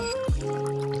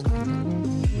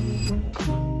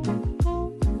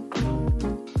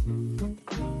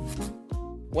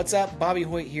What's up? Bobby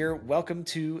Hoyt here. Welcome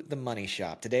to The Money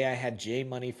Shop. Today I had Jay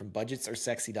Money from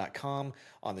budgetsaresexy.com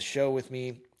on the show with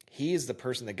me. He is the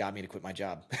person that got me to quit my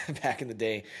job back in the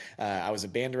day. I was a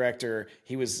band director.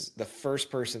 He was the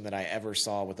first person that I ever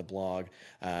saw with a blog,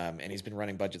 and he's been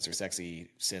running Budgets Are Sexy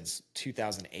since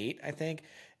 2008, I think.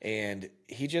 And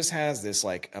he just has this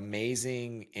like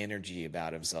amazing energy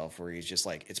about himself where he's just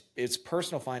like, it's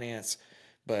personal finance,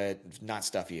 but not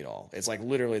stuffy at all. It's like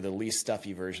literally the least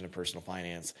stuffy version of personal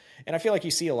finance. And I feel like you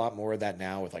see a lot more of that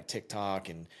now with like TikTok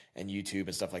and YouTube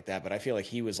and stuff like that. But I feel like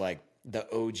he was like the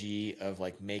OG of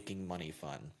like making money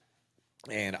fun.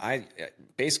 And I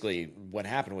basically what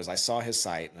happened was I saw his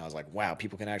site and I was like, wow,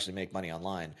 people can actually make money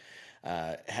online.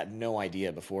 Had no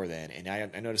idea before then. And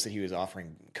I noticed that he was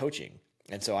offering coaching.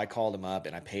 And so I called him up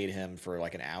and I paid him for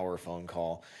like an hour phone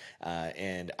call.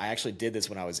 And I actually did this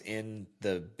when I was in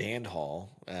the band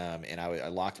hall. And I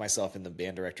locked myself in the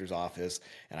band director's office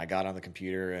and I got on the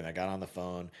computer and I got on the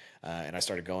phone and I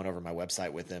started going over my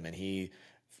website with him. And he,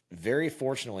 very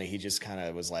fortunately, he just kind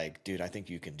of was like, dude, I think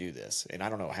you can do this. And I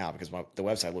don't know how, because the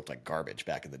website looked like garbage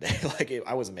back in the day. Like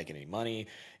I wasn't making any money.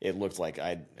 It looked like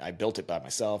I built it by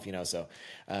myself, you know? So,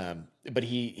 but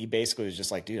he basically was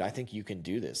just like, dude, I think you can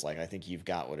do this. Like, I think you've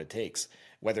got what it takes.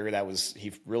 Whether that was,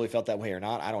 he really felt that way or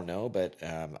not, I don't know. But,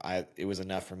 it was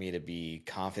enough for me to be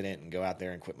confident and go out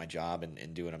there and quit my job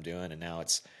and do what I'm doing. And now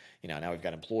it's, you know, now we've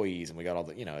got employees and we got all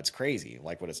the, you know, it's crazy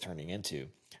like what it's turning into.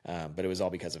 But it was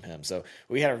all because of him. So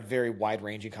we had a very wide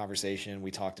ranging conversation. We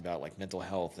talked about like mental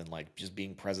health and like just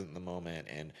being present in the moment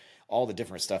and all the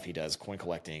different stuff he does, coin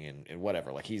collecting and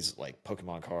whatever. Like he's like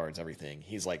Pokemon cards, everything.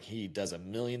 He's like, he does a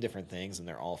million different things and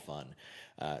they're all fun.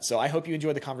 So I hope you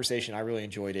enjoyed the conversation. I really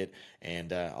enjoyed it.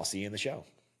 And I'll see you in the show.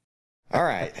 All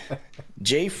right.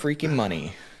 Jay freaking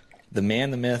Money. The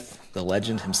man, the myth, the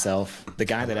legend himself, the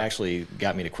guy that actually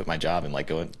got me to quit my job and like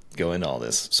go into all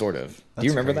this, sort of. Do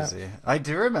you remember that? I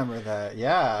do remember that.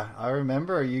 Yeah, I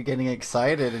remember you getting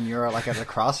excited and you were like at a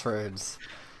crossroads.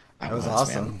 That was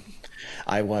awesome. Man.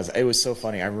 I was. It was so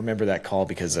funny. I remember that call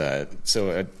because it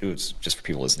was just for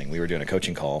people listening. We were doing a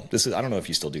coaching call. I don't know if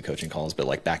you still do coaching calls, but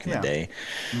like back in the day,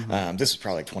 this was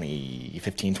probably like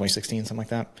 2015, 2016, something like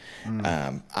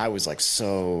that. I was like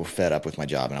so fed up with my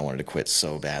job and I wanted to quit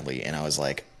so badly. And I was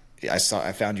like, I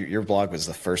found your blog was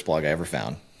the first blog I ever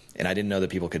found. And I didn't know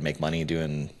that people could make money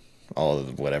doing all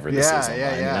of whatever this is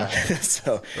online. You know?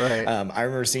 So right. I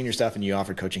remember seeing your stuff and you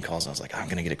offered coaching calls and I was like, I'm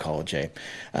going to get a call with Jay.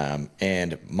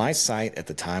 And my site at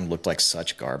the time looked like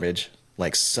such garbage,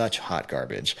 like such hot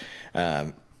garbage.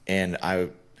 And I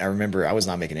remember I was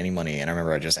not making any money. And I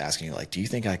remember just asking you like, do you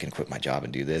think I can quit my job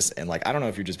and do this? And like, I don't know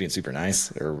if you're just being super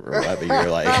nice or what, but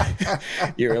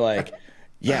you were like,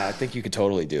 yeah, I think you could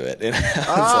totally do it. And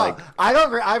I was like,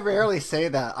 I rarely say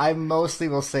that. I mostly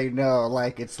will say no.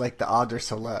 Like it's like the odds are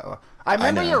so low. I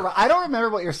don't remember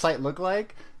what your site looked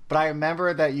like, but I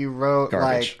remember that you wrote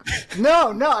garbage. Like,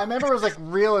 no. I remember it was like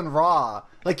real and raw.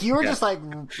 Like you were just like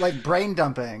brain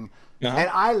dumping.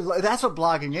 And that's what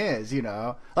blogging is, you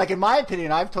know? Like in my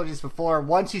opinion, I've told you this before,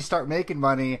 once you start making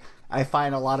money, I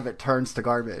find a lot of it turns to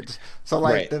garbage. So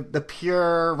like the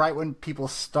pure, right when people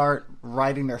start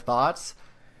writing their thoughts,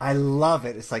 I love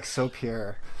it. It's like so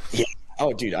pure. Yeah.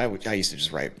 Oh, dude, I used to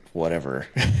just write whatever,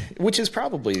 which is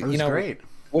probably, great.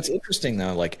 What's interesting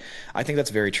though, like, I think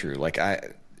that's very true. Like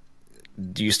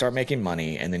do you start making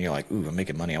money and then you're like, ooh, I'm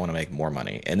making money. I want to make more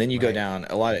money. And then you go down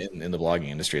a lot in the blogging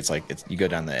industry. It's like, you go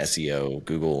down the SEO,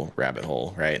 Google rabbit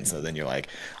hole. Right. And so then you're like,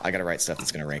 I got to write stuff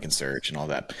that's going to rank in search and all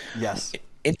that. Yes.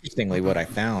 Interestingly, what I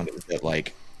found is that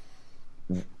like,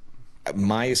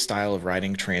 my style of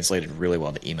writing translated really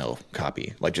well to email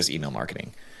copy, like just email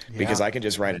marketing, because I can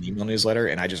just write an email newsletter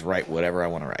and I just write whatever I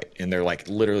want to write. And they're like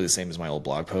literally the same as my old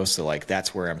blog posts. So like,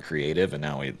 that's where I'm creative. And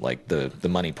now the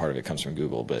money part of it comes from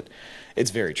Google, but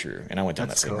it's very true. And I went down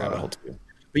that same rabbit hole too.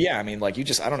 But yeah, I mean, like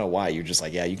I don't know why you're just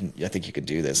like, yeah, you can, I think you could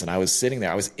do this. And I was sitting there,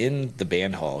 I was in the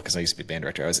band hall cause I used to be a band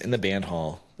director. I was in the band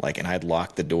hall, like, and I had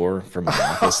locked the door from my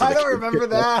office. So I don't remember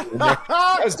that.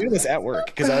 I was doing this at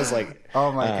work cause I was like,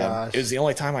 oh my gosh, it was the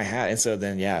only time I had. And so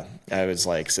then, yeah, I was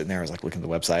like sitting there, I was like looking at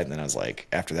the website and then I was like,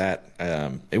 after that,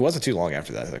 it wasn't too long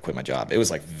after that I quit my job. It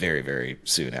was like very, very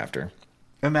soon after.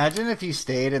 Imagine if you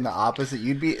stayed in the opposite,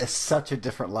 you'd be such a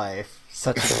different life.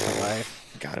 Such a different life.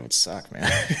 God, it would suck, man.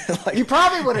 Like, you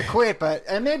probably would have quit,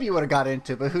 and maybe you would have got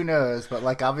into it, but who knows? But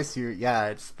like, obviously,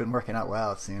 it's been working out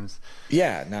well, it seems.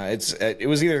 Yeah, no, it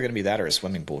was either going to be that or a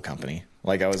swimming pool company.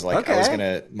 Like I was like, I was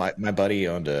gonna. My buddy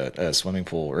owned a swimming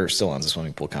pool, or still owns a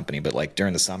swimming pool company. But like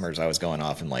during the summers, I was going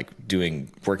off and like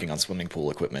working on swimming pool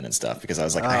equipment and stuff because I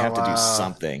was like, I have to do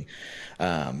something.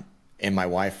 And my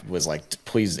wife was like,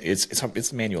 please,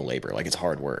 it's manual labor. Like, it's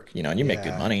hard work, you know, and you make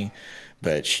good money.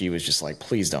 But she was just like,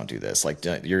 please don't do this. Like,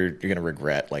 you're going to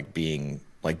regret like doing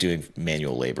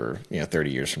manual labor, you know,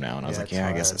 30 years from now. And I was like, yeah,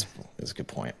 I guess that's a good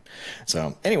point.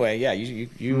 So anyway, yeah,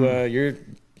 you're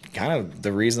kind of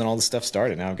the reason all this stuff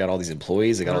started. Now I've got all these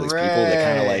employees. I got all these people that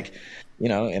kind of like, you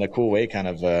know, in a cool way, kind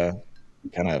of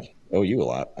owe you a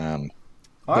lot.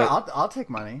 All right, I'll take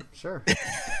money. Sure.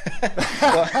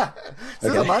 Well,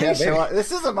 this is a money show.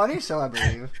 This is a money show, I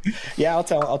believe. Yeah, I'll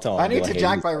tell. I need to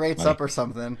jack my rates up or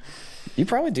something. You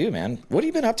probably do, man. What have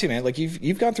you been up to, man? Like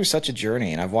you've gone through such a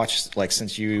journey, and I've watched like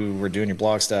since you were doing your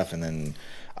blog stuff, and then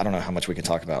I don't know how much we can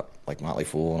talk about like Motley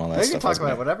Fool and all that stuff. You can talk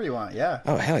about whatever you want. Yeah.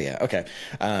 Oh hell yeah. Okay.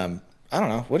 I don't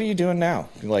know. What are you doing now?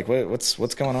 Like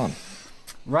what's going on?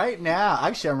 Right now,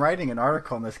 actually, I'm writing an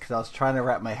article on this because I was trying to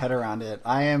wrap my head around it.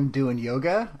 I am doing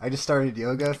yoga. I just started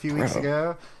yoga a few weeks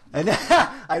ago. And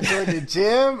I joined the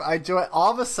gym.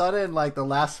 All of a sudden, like the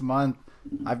last month,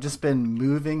 I've just been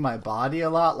moving my body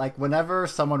a lot. Like whenever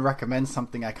someone recommends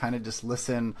something, I kind of just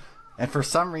listen. And for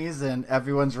some reason,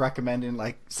 everyone's recommending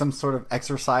like some sort of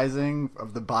exercising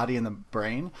of the body and the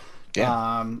brain.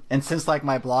 Yeah. And since like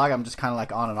my blog, I'm just kind of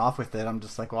like on and off with it. I'm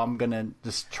just like, well, I'm going to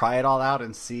just try it all out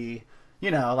and see. You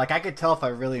know, like I could tell if I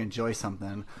really enjoy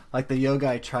something. Like the yoga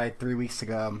I tried 3 weeks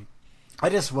ago, I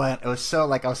just went. It was so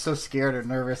like I was so scared or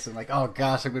nervous and like, oh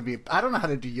gosh, I'm gonna be. I don't know how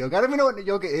to do yoga. I don't even know what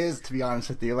yoga is, to be honest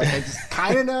with you. Like I just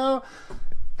kind of know.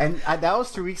 And that was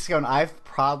 3 weeks ago, and I've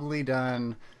probably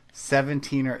done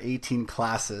 17 or 18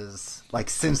 classes like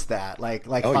since that. Like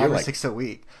 5 or 6 a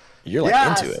week. You're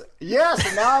like into it. Yes,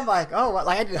 and now I'm like, oh,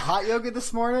 like I did hot yoga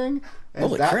this morning. And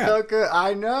holy that crap. felt good.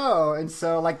 I know. And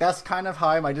so like that's kind of how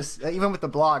I just even with the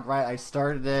blog, right? I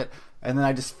started it and then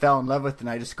I just fell in love with it and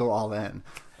I just go all in.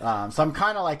 So I'm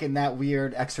kind of like in that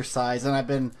weird exercise, and I've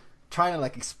been trying to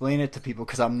like explain it to people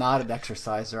because I'm not an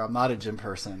exerciser. I'm not a gym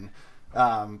person.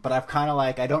 But I've kind of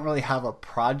like, I don't really have a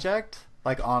project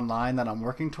like online that I'm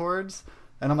working towards.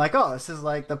 And I'm like, oh, this is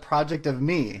like the project of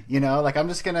me, you know, like I'm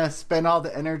just going to spend all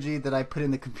the energy that I put in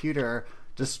the computer,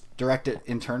 just direct it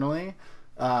internally.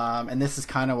 And this is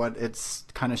kind of what it's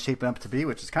kind of shaping up to be,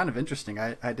 which is kind of interesting.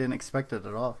 I didn't expect it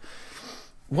at all.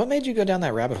 What made you go down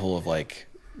that rabbit hole of like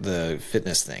the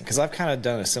fitness thing? Because I've kind of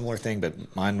done a similar thing,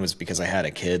 but mine was because I had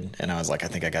a kid and I was like, I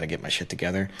think I got to get my shit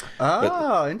together.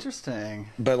 Oh,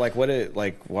 interesting. But like, what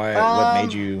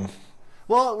made you...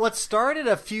 Well, what started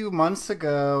a few months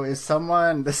ago is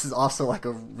this is also like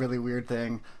a really weird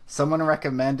thing. Someone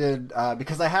recommended,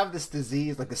 because I have this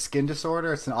disease, like a skin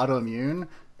disorder, it's an autoimmune,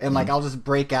 and like I'll just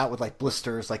break out with like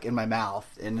blisters like in my mouth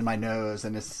and in my nose,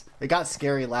 and it got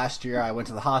scary last year. I went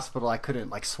to the hospital, I couldn't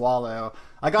like swallow.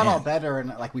 I got all better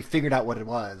and like we figured out what it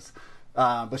was.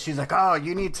 But she's like, oh,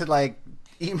 you need to like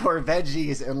eat more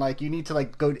veggies and like you need to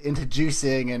like go into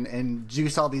juicing and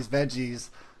juice all these veggies.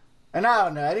 And I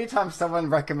don't know, anytime someone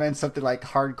recommends something like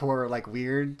hardcore or like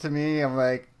weird to me, I'm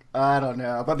like, I don't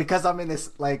know. But because I'm in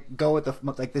this like go with the,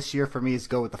 like this year for me is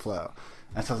go with the flow.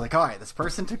 And so I was like, all right, this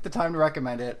person took the time to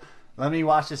recommend it. Let me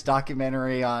watch this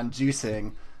documentary on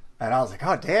juicing. And I was like,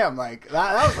 oh damn, like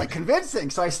that was like convincing.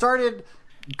 So I started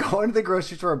going to the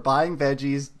grocery store, buying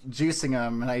veggies, juicing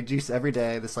them, and I juice every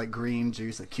day. This like green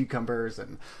juice, like cucumbers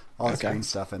and all this green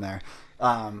stuff in there.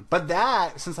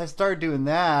 But since I started doing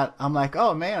that, I'm like,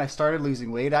 oh man, I started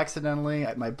losing weight accidentally.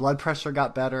 My blood pressure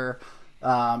got better.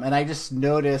 And I just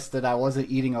noticed that I wasn't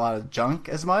eating a lot of junk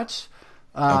as much.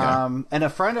 And a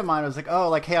friend of mine was like, oh,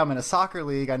 like, hey, I'm in a soccer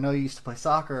league. I know you used to play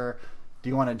soccer. Do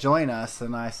you want to join us?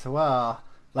 And I said, well,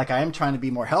 like I am trying to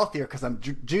be more healthier because I'm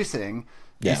juicing.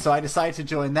 Yeah. And so I decided to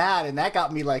join that. And that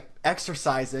got me like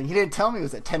exercising. He didn't tell me it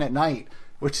was at 10 at night.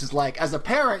 Which is like, as a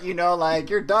parent, you know,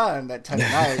 like you're done at 10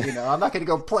 at night, you know, I'm not going to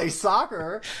go play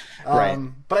soccer. Right.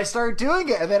 But I started doing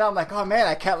it. And then I'm like, oh man,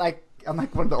 I can't like, I'm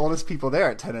like one of the oldest people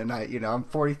there at 10 at night, you know, I'm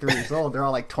 43 years old. They're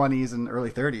all like 20s and early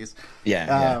 30s.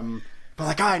 Yeah. But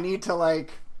like, oh, I need to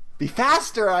like be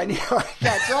faster. I need to like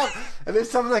catch up. And then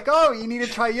someone's like, oh, you need to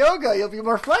try yoga. You'll be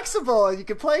more flexible and you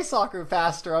can play soccer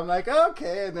faster. I'm like,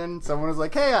 okay. And then someone was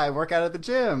like, hey, I work out at the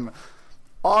gym.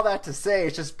 All that to say,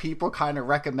 it's just people kind of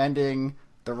recommending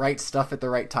the right stuff at the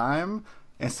right time.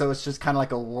 And so it's just kind of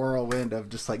like a whirlwind of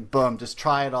just like, boom, just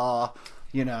try it all.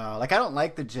 You know, like I don't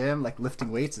like the gym, like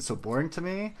lifting weights. It's so boring to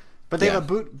me. But they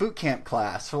have a boot camp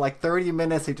class for like 30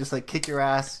 minutes. They just like kick your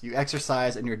ass, you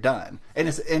exercise, and you're done. And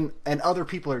it's and other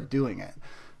people are doing it.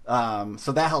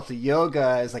 So that helps. The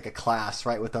yoga is like a class,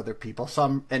 right, with other people.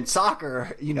 And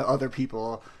soccer, you know, other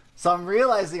people. So I'm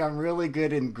realizing I'm really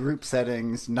good in group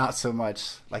settings, not so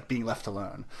much like being left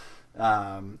alone.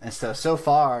 And so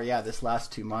far, this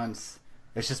last 2 months,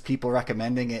 It's just people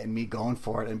recommending it and me going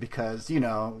for it. And because, you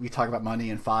know, we talk about money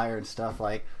and fire and stuff,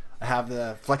 like I have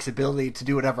the flexibility to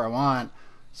do whatever I want.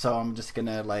 So I'm just going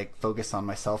to like focus on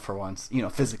myself for once, you know,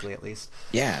 physically at least.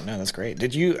 Yeah, no, that's great.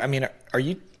 Did you, I mean, are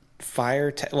you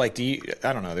fire? Like, do you,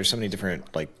 I don't know. There's so many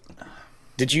different, like,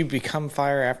 did you become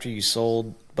fire after you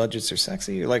sold Budgets Are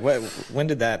Sexy? Like, when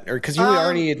did that, or because you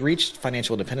already had reached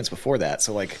financial independence before that.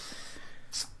 So like,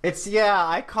 it's, yeah,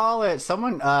 I call it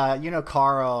someone, you know,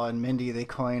 Carl and Mindy, they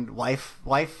coined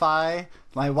Wi-Fi.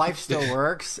 My wife still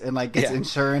works and like gets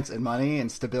insurance and money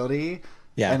and stability.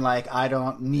 Yeah. And like, I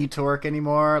don't need to work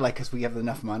anymore, like, cause we have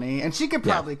enough money, and she could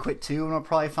probably quit too and we'll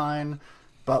probably fine.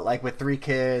 But like with 3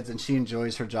 kids and she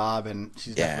enjoys her job and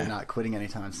she's definitely not quitting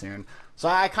anytime soon. So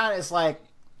I kind of, it's like,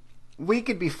 we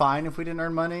could be fine if we didn't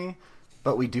earn money,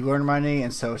 but we do earn money,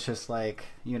 and so it's just like,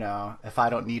 you know, if I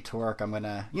don't need to work, I'm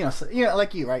gonna, you know,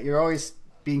 like you, right? You're always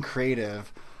being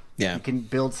creative. Yeah, you can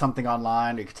build something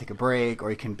online, or you can take a break,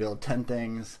 or you can build 10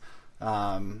 things.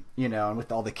 You know, and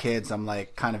with all the kids, I'm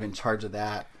like kind of in charge of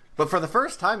that. But for the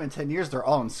first time in 10 years, they're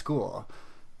all in school,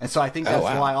 and so I think that's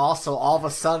why also all of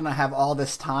a sudden I have all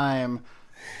this time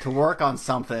to work on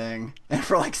something. And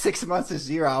for like 6 months this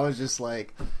year, I was just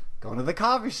like going to the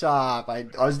coffee shop. I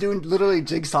was doing literally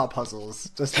jigsaw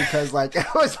puzzles just because like it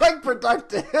was like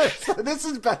productive. So this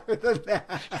is better than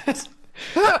that.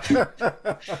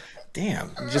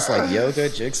 Damn, just like yoga,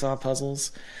 jigsaw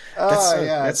puzzles.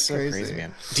 That's so crazy,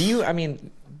 man. Do you, I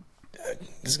mean,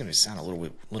 this is going to sound a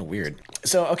little weird.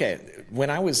 So, okay,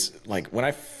 when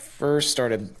I first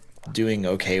started doing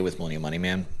okay with Millennial Money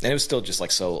Man, and it was still just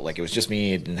like, so like, it was just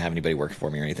me, I didn't have anybody working for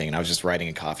me or anything, and I was just writing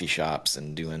in coffee shops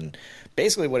and doing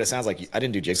basically what it sounds like. I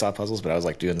didn't do jigsaw puzzles, but I was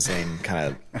like doing the same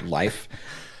kind of life.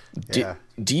 Do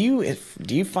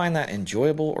you find that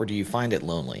enjoyable, or do you find it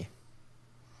lonely?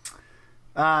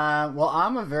 Well,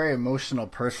 I'm a very emotional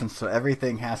person, so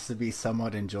everything has to be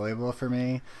somewhat enjoyable for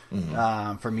me,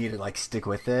 for me to like stick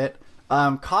with it.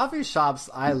 Coffee shops,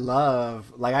 I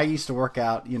love. Like, I used to work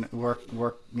out, work,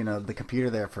 the computer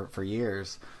there for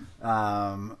years.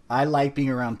 I like being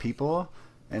around people,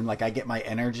 and like I get my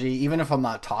energy, even if I'm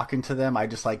not talking to them. I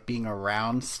just like being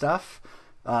around stuff.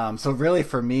 So really,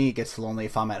 for me, it gets lonely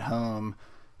if I'm at home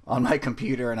on my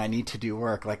computer and I need to do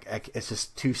work. Like, it's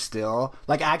just too still.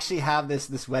 Like, I actually have this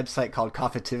website called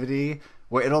Coffeetivity,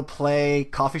 where it'll play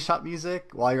coffee shop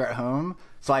music while you're at home.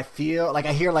 So I feel like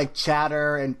I hear like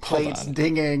chatter and plates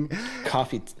dinging.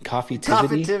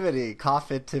 Coffeetivity?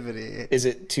 Coffeetivity. Is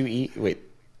it 2E? Wait.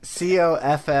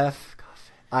 COFFIT.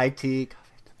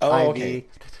 Oh, okay.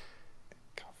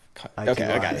 Okay,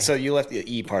 I got it. So you left the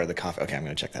E part of the coffee. Okay, I'm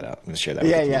going to check that out. I'm going to share that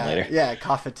with you later. Yeah,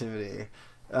 Coffeetivity.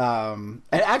 And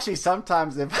actually,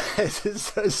 sometimes if this is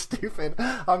so stupid,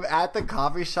 I'm at the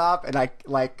coffee shop and I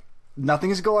like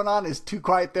nothing's going on, it's too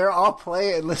quiet there, I'll play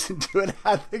it and listen to it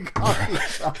at the coffee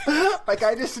shop. Like,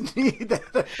 I just need that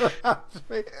around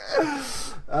me.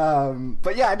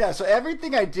 But yeah, no, so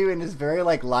everything I do is very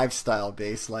like lifestyle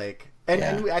based, like,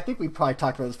 and I think we probably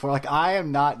talked about this before, like, I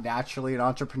am not naturally an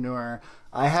entrepreneur.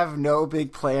 I have no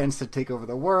big plans to take over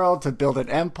the world, to build an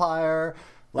empire.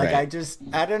 Like, I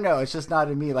don't know, it's just not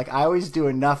in me. Like, I always do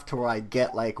enough to where I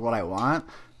get like what I want,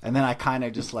 and then I kind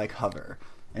of just like hover.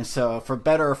 And so, for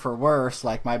better or for worse,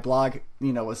 like, my blog,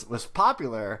 was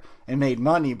popular and made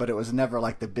money, but it was never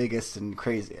like the biggest and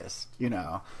craziest, It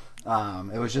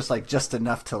was just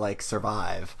enough to like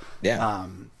survive. Yeah.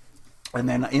 And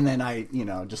then I,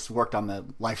 just worked on the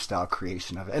lifestyle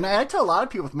creation of it. And I tell a lot of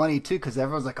people with money too, because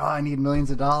everyone's like, oh, I need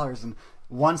millions of dollars, and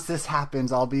once this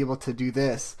happens, I'll be able to do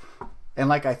this. And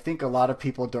like, I think a lot of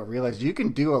people don't realize you can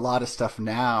do a lot of stuff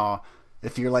now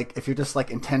if you're just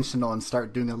like intentional and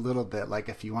start doing a little bit. Like,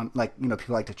 if you want, like,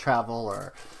 people like to travel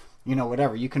or,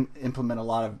 whatever, you can implement a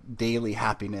lot of daily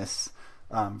happiness,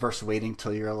 versus waiting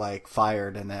till you're like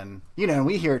fired. And then, and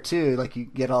we hear too, like, you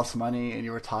get all this money and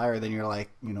you retire, then you're like,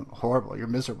 horrible, you're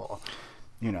miserable,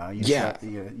 you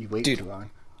wait too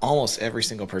long. Almost every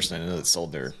single person I know that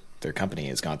sold their company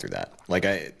has gone through that. Like,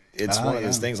 it's one of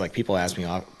those things, like, people ask me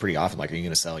pretty often, like, are you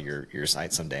going to sell your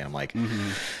site someday? And I'm like,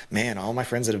 man, all my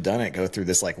friends that have done it go through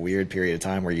this like weird period of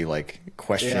time where you like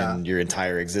question your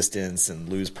entire existence and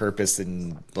lose purpose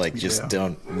and like just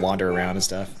don't wander around and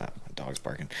stuff. My dog's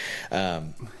barking. I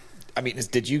mean,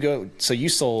 did you go, so you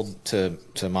sold to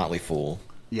Motley Fool?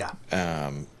 Yeah.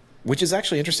 Which is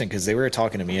actually interesting, because they were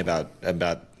talking to me about I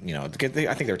think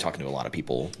they were talking to a lot of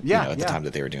people at the time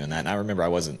that they were doing that. And I remember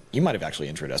you might have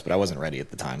actually introed us, but I wasn't ready at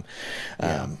the time.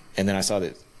 And then I saw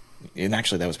that, and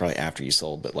actually that was probably after you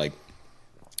sold, but like,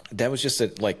 that was just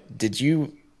did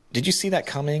you see that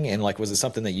coming? And like, was it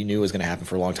something that you knew was going to happen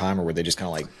for a long time, or were they just kind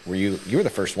of like, you were the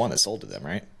first one that sold to them,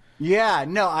 right? Yeah,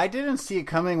 no, I didn't see it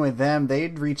coming with them.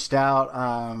 They'd reached out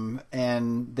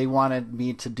and they wanted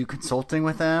me to do consulting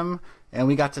with them. And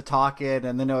we got to talking,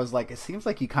 and then it was like, it seems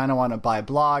like you kind of want to buy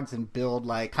blogs and build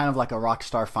like kind of like a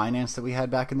Rockstar Finance that we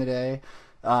had back in the day.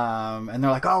 And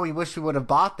they're like, oh, we wish we would have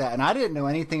bought that. And I didn't know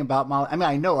anything about I mean,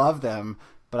 I know of them,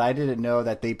 but I didn't know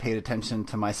that they paid attention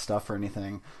to my stuff or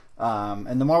anything.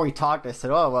 And the more we talked, I said,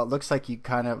 oh, well, it looks like you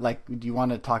kind of like, do you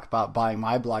want to talk about buying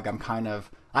my blog?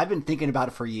 I've been thinking about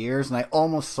it for years, and I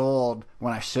almost sold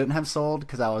when I shouldn't have sold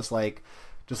because I was like,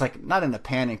 just like not in a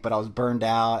panic, but I was burned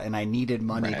out and I needed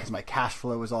money because my cash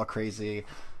flow was all crazy.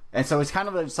 And so it's kind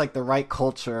of just like the right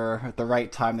culture at the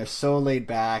right time. They're so laid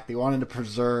back. They wanted to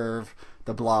preserve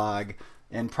the blog,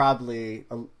 and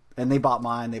they bought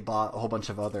mine. They bought a whole bunch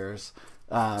of others.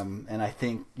 And I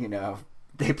think,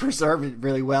 they preserved it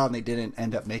really well, and they didn't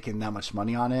end up making that much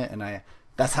money on it. And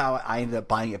that's how I ended up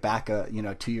buying it back,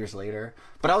 2 years later.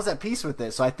 But I was at peace with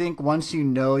it. So I think once you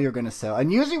know you're going to sell,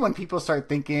 and usually when people start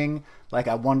thinking, like,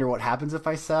 I wonder what happens if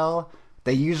I sell,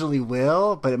 they usually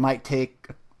will, but it might take,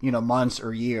 months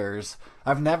or years.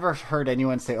 I've never heard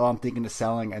anyone say, oh, I'm thinking of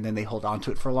selling, and then they hold on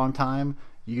to it for a long time.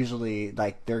 Usually,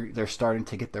 like, they're starting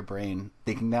to get their brain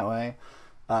thinking that way.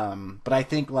 But I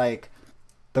think, like,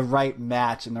 the right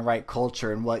match and the right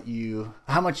culture and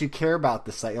how much you care about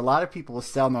the site. A lot of people will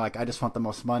sell and they're like, I just want the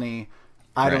most money.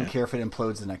 I don't care if it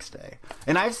implodes the next day.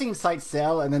 And I've seen sites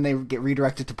sell and then they get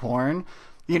redirected to porn.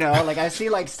 Like I see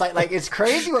like it's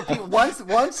crazy what people once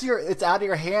it's out of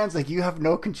your hands, like you have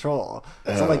no control.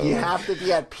 So like you have to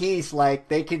be at peace. Like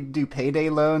they could do payday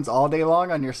loans all day long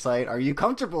on your site. Are you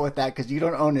comfortable with that? Because you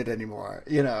don't own it anymore.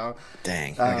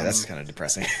 Dang, okay, that's kind of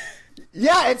depressing.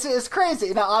 Yeah, it's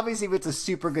crazy. Now, obviously, if it's a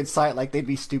super good site, like they'd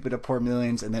be stupid to pour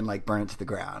millions and then like burn it to the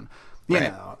ground, you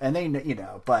know. And they,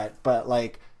 but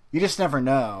like you just never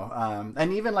know.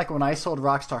 And even like when I sold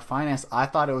Rockstar Finance, I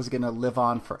thought it was going to live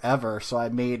on forever. So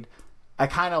I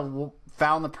kind of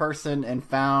found the person and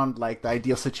found like the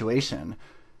ideal situation.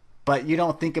 But you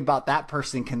don't think about that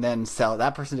person can then sell it.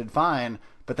 That person did fine,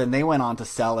 but then they went on to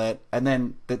sell it, and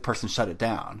then the person shut it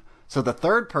down. So the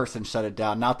third person shut it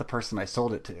down, not the person I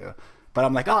sold it to. But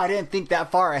I'm like, oh, I didn't think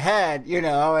that far ahead,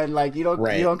 and like you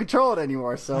don't control it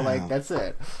anymore. So like that's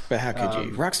it. But how could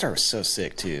you? Rockstar was so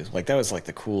sick too. Like that was like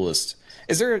the coolest.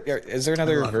 Is there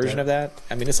another version of that?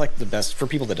 I mean, it's like the best for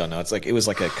people that don't know. It's like it was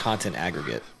like a content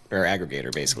aggregator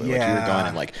basically. Yeah. Like you were going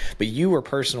and like, but you were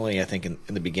personally, I think in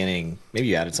the beginning, maybe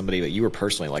you added somebody, but you were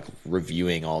personally like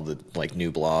reviewing all the like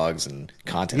new blogs and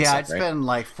content. Yeah, stuff, I'd spend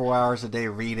like 4 hours a day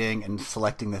reading and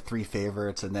selecting the 3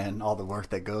 favorites, and then all the work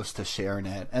that goes to sharing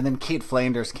it. And then Kate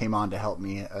Flanders came on to help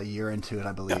me a year into it,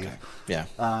 I believe. Okay.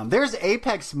 Yeah. There's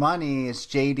Apex Money, it's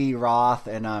JD Roth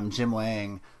and Jim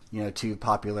Wang. 2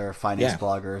 popular finance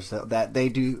bloggers that they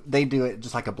do it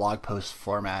just like a blog post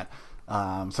format.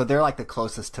 So they're like the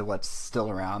closest to what's still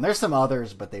around. There's some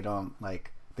others, but they're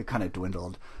kind of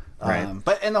dwindled.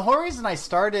 But the whole reason I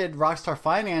started Rockstar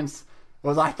Finance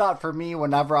was I thought for me,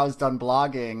 whenever I was done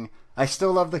blogging, I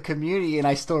still love the community and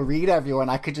I still read everyone.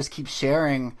 I could just keep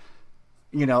sharing,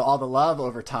 all the love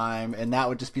over time, and that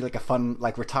would just be like a fun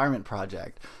like retirement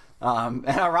project. And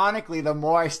ironically, the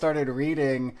more I started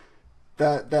reading,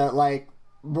 the like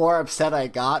more upset I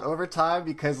got over time,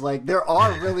 because like there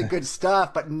are really good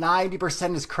stuff, but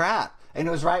 90% is crap. And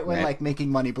it was right when like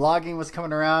Making Money Blogging was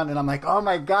coming around, and I'm like, oh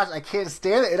my gosh, I can't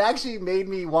stand it. It actually made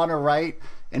me want to write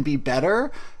and be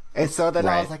better. And so then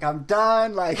I was like, I'm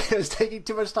done. Like it was taking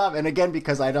too much time. And again,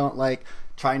 because I don't like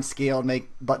try and scale and make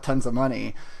tons of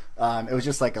money, it was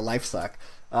just like a life suck.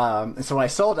 And so when I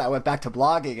sold it, I went back to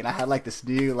blogging, and I had like this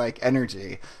new like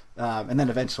energy. And then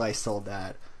eventually I sold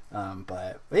that.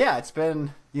 But yeah, it's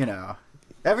been,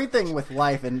 everything with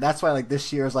life. And that's why like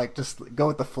this year is like, just go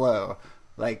with the flow,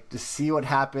 like just see what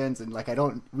happens. And like,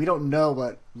 we don't know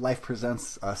what life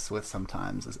presents us with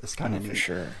sometimes. It's kind of neat.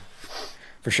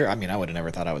 For sure. I mean, I would have never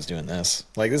thought I was doing this.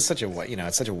 Like, this is such a,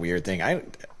 it's such a weird thing.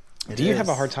 Do you have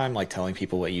a hard time like telling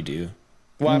people what you do?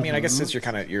 Well, I mean, I guess since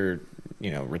you're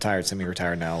retired,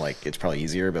 semi-retired now, like it's probably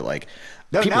easier, but like,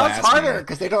 no, now it's harder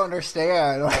because they don't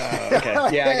understand. Okay.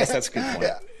 Yeah, I guess that's a good point.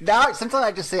 Yeah. Now, sometimes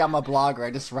I just say I'm a blogger.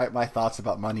 I just write my thoughts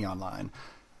about money online.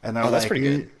 And they're that's pretty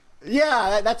good.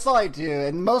 Yeah, that's all I do.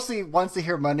 And mostly once they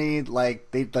hear money,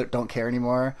 like they don't care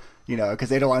anymore, because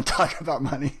they don't want to talk about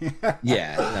money.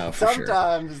 Yeah, no, for sure.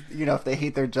 Sometimes, if they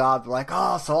hate their job, they're like,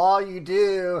 oh, so all you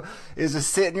do is just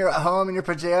sit at home in your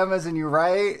pajamas and you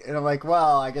write? And I'm like,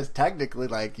 well, I guess technically,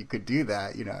 like, you could do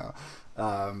that,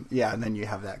 Yeah, and then you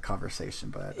have that conversation.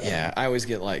 But yeah, I always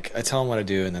get like, I tell them what to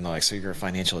do, and then they're like, so you're a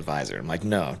financial adviser? I'm like,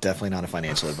 no, definitely not a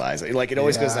financial advisor. Like, it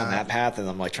always goes down that path, and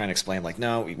I'm like trying to explain, like,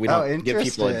 no, we don't give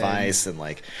people advice, and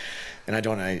like, and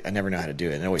I never know how to do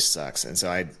it, and it always sucks. And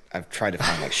so I've tried to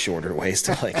find like shorter ways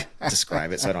to like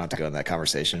describe it, so I don't have to go in that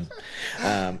conversation.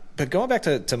 But going back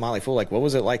to Motley Fool, like, what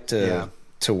was it like to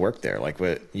work there? Like,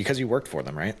 because you worked for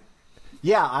them, right?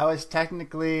 Yeah, I was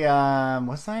technically,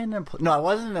 was I an employee? No, I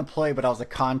wasn't an employee, but I was a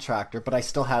contractor, but I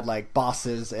still had like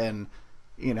bosses and,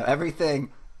 everything.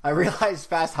 I realized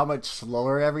fast how much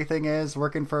slower everything is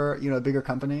working for, a bigger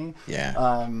company. Yeah.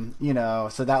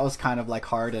 So that was kind of like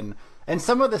hard. And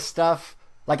some of the stuff,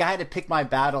 like I had to pick my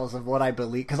battles of what I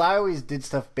believe, because I always did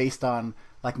stuff based on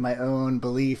like my own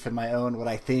belief and my own what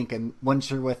I think. And once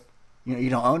you're with,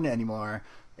 you don't own it anymore,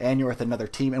 and you're with another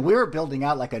team. And we were building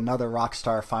out like another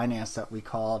rockstar finance that we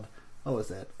called, what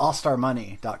was it?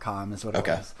 allstarmoney.com is what it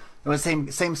was. It was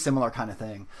same similar kind of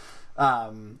thing.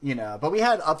 But we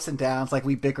had ups and downs, like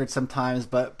we bickered sometimes,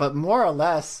 but more or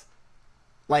less,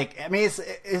 like, I mean,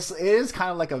 it is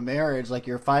kind of like a marriage. Like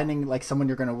you're finding like someone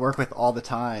you're going to work with all the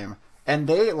time. And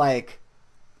they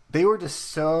were just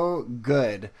so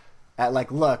good at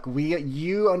like, look,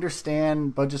 you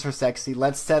understand budgets are sexy.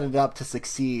 Let's set it up to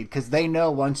succeed, because they know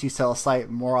once you sell a site,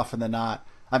 more often than not.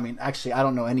 I mean, actually, I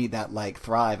don't know any that like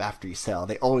thrive after you sell.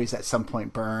 They always at some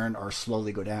point burn or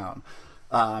slowly go down.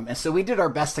 And so we did our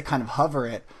best to kind of hover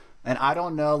it. And I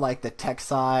don't know like the tech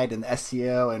side and the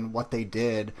SEO and what they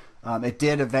did. It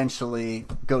did eventually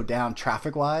go down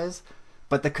traffic wise,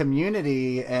 but the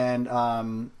community and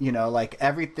like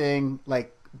everything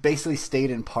like basically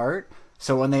stayed in part.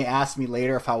 So when they asked me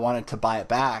later if I wanted to buy it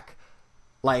back,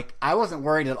 like I wasn't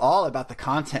worried at all about the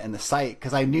content in the site,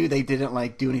 because I knew they didn't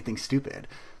like do anything stupid.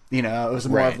 It was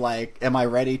more of like, am I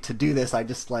ready to do this? I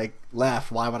just like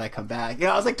left. Why would I come back?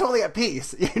 I was like totally at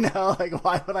peace, like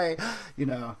why would I,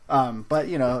 but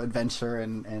adventure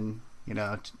and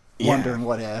wondering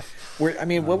what if.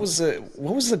 What was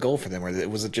the goal for them?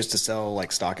 Was it just to sell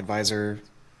like stock advisor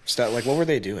stuff? Like, what were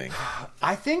they doing?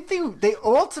 I think they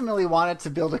ultimately wanted to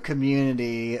build a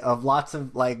community of lots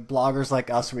of like bloggers like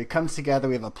us, where we come together,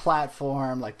 we have a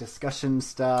platform, like discussion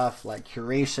stuff, like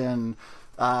curation,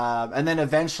 and then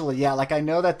eventually, like I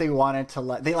know that they wanted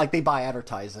to they buy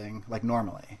advertising like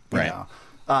normally, right?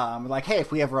 Like, hey,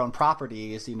 if we have our own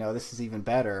properties, this is even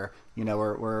better.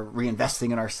 We're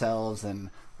reinvesting in ourselves and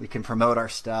we can promote our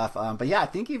stuff. But yeah, I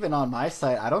think even on my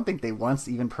site, I don't think they once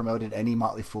even promoted any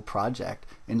Motley Fool project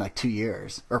in like 2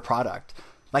 years, or product.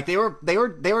 Like they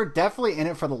were definitely in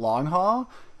it for the long haul,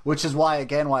 which is why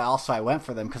also I went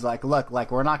for them. Cause like, look,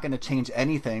 like we're not going to change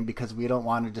anything, because we don't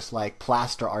want to just like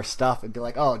plaster our stuff and be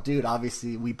like, oh dude,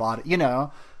 obviously we bought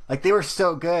it, like they were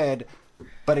so good.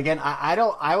 But again,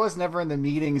 I was never in the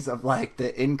meetings of like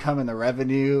the income and the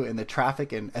revenue and the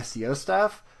traffic and SEO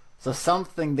stuff. So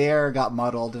something there got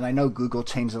muddled, and I know Google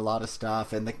changed a lot of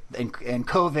stuff, and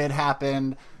COVID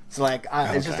happened. So like,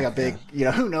 it's just like a big,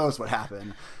 who knows what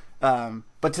happened.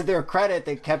 But to their credit,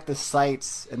 they kept the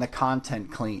sites and the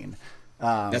content clean.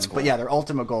 That's cool. But yeah, their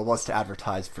ultimate goal was to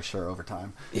advertise for sure over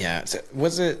time. Yeah. So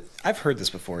I've heard this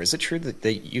before. Is it true that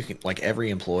you can, like every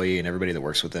employee and everybody that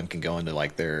works with them can go into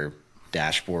like their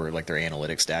dashboard, like their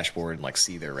analytics dashboard, and like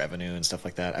see their revenue and stuff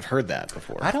like that? I've heard that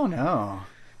before. I don't know.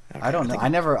 Okay, I don't know. I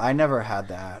never had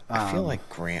that. I feel like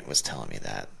Grant was telling me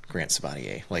that. Grant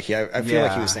Sabatier. Like, yeah, I feel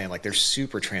like he was saying like they're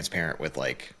super transparent with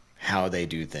like how they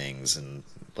do things, and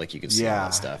like you can see all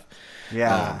that stuff.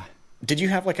 Yeah. Did you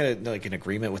have like an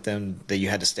agreement with them that you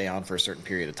had to stay on for a certain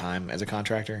period of time as a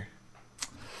contractor?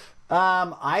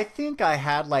 I think I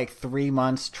had like 3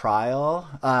 months trial.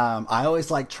 I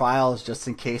always like trials just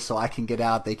in case, so I can get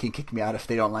out. They can kick me out if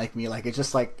they don't like me. Like, it's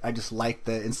just like, I just like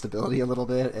the instability a little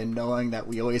bit, and knowing that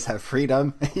we always have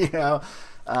freedom,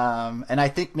 and I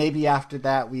think maybe after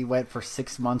that we went for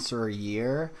 6 months or a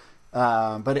year.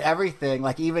 But everything,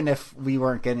 like even if we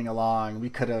weren't getting along, we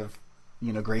could have,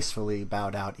 gracefully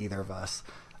bowed out, either of us.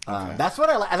 Okay. That's what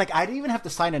I like. Like, I didn't even have to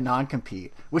sign a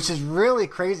non-compete, which is really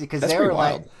crazy, because they were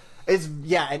wild. Like,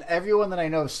 and everyone that I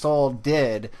know sold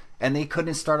did, and they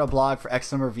couldn't start a blog for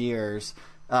X number of years.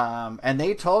 And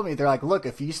they told me, they're like, look,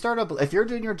 if you're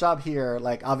doing your job here,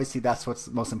 like obviously that's what's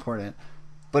most important.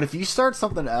 But if you start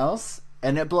something else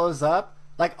and it blows up,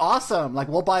 like awesome, like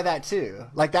we'll buy that too.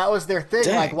 Like that was their thing.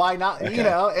 Dang. Like why not?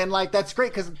 Okay. And like that's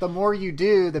great, because the more you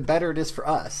do, the better it is for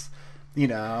us. And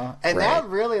that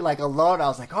really, like alone, I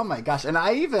was like, oh my gosh. And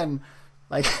I even.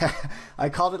 Like, I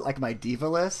called it like my diva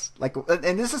list. Like,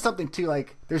 and this is something too.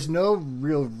 Like, there's no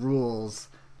real rules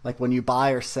Like when you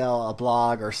buy or sell a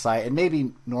blog or site, and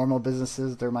maybe normal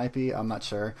businesses there might be, I'm not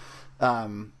sure.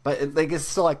 But it's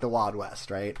still like the Wild West,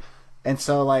 right? And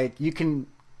so like you can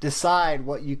decide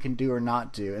what you can do or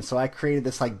not do. And so I created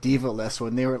this like diva list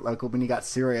when you got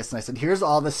serious, and I said, here's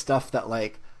all the stuff that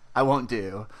like I won't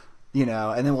do, and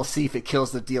then we'll see if it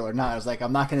kills the deal or not. I was like,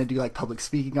 I'm not going to do like public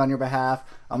speaking on your behalf.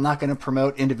 I'm not going to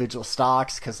promote individual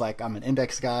stocks because like I'm an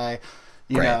index guy.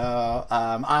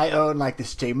 I own like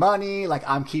this J Money. Like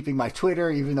I'm keeping my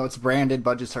Twitter, even though it's branded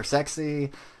Budgets Are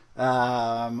Sexy.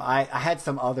 I had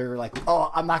some other like,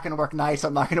 I'm not going to work nights.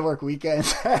 I'm not going to work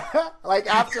weekends. Like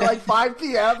after like 5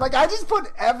 p.m. Like I just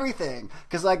put everything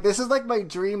because like this is like my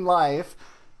dream life.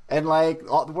 And like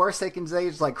the worst they can say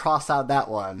is like cross out that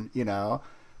one,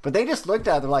 But they just looked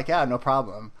at it. They're like, yeah, no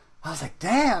problem. I was like,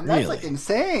 damn, that's like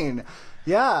insane.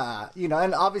 Yeah,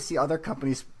 and obviously other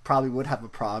companies probably would have a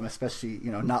problem, especially,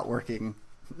 not working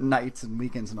nights and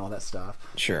weekends and all that stuff.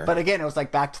 Sure. But again, it was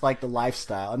like back to like the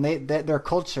lifestyle, and their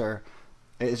culture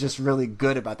is just really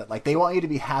good about that. Like they want you to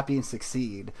be happy and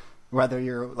succeed, whether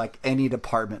you're like any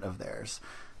department of theirs.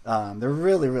 They're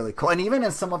really, really cool. And even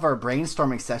in some of our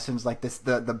brainstorming sessions, like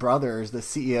the brothers, the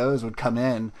CEOs would come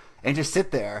in and just sit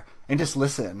there and just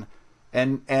listen,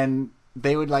 and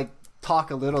they would like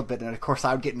talk a little bit, and of course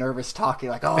I would get nervous talking,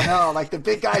 like, oh no, like the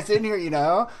big guy's in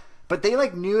here, but they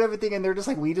like knew everything, and they're just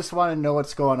like, we just want to know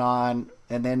what's going on,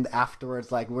 and then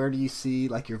afterwards, like, where do you see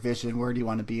like your vision, where do you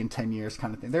want to be in 10 years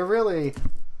kind of thing. They're really,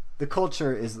 the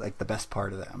culture is like the best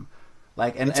part of them,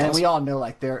 like, and we all know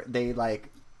like they like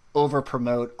over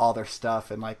promote all their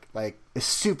stuff, and like it's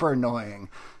super annoying,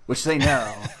 which they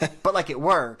know, but like it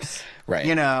works, right?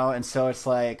 And so it's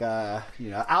like,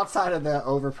 outside of the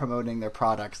over promoting their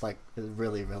products, like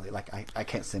really, really, like I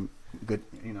can't say good,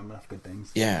 enough good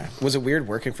things. Yeah. Was it weird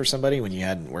working for somebody when you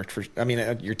hadn't worked for? I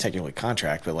mean, you're technically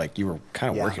contract, but like you were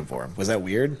kind of working for them. Was that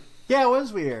weird? Yeah, it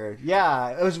was weird.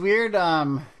 Yeah, it was weird.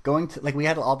 Going to like we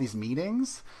had all these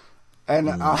meetings, and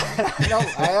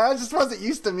I just wasn't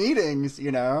used to meetings,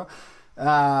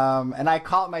 And I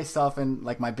caught myself, and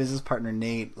like my business partner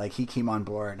Nate, like he came on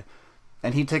board,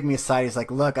 and he took me aside. He's like,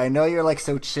 "Look, I know you're like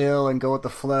so chill and go with the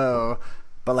flow,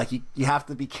 but like you have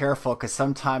to be careful because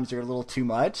sometimes you're a little too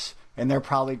much, and they're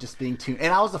probably just being too."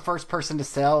 And I was the first person to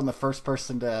sell and the first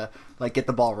person to like get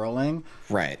the ball rolling,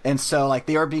 right? And so like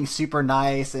they are being super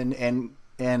nice, and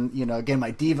again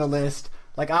my diva list.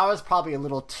 Like I was probably a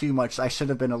little too much. I should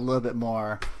have been a little bit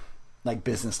more like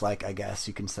business-like, I guess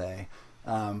you can say.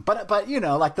 But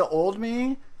like the old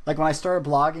me, like when I started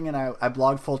blogging and I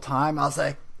blogged full time, I was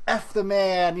like, F the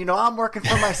man, I'm working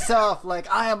for myself.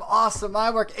 Like I am awesome.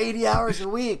 I work 80 hours a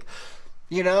week,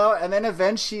 and then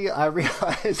eventually I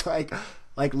realized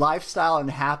like lifestyle and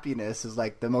happiness is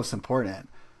like the most important.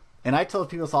 And I tell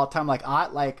people this all the time,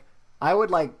 I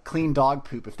would like clean dog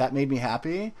poop if that made me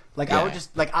happy. Like I would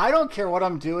just like, I don't care what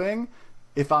I'm doing.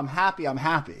 If I'm happy, I'm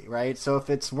happy. Right. So if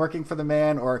it's working for the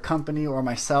man or a company or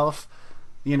myself,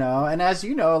 and as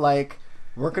you know, like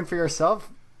working for yourself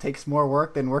takes more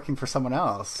work than working for someone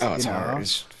else. Oh, it's hard.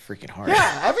 It's freaking hard.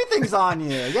 Yeah. Everything's on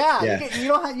you. Yeah. You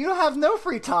don't have no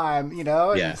free time,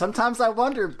 And sometimes I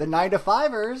wonder the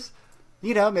 9-to-5ers,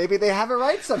 maybe they have it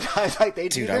right sometimes. Like they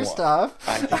do their stuff.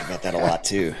 I think about that a lot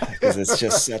too, because it's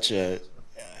just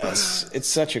it's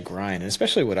such a grind, and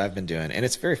especially what I've been doing. And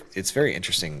it's very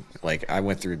interesting. Like I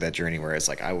went through that journey where it's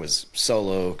like I was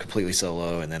completely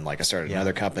solo. And then like I started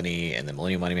another company, and then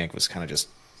Millennial Money Bank was kind of just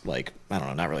like, I don't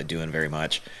know, not really doing very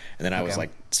much. And then I was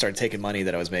like, started taking money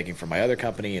that I was making from my other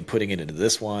company and putting it into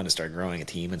this one and started growing a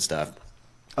team and stuff.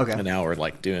 Okay. And now we're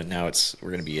like we're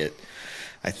going to be at,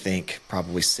 I think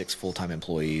probably 6 full-time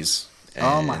employees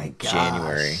in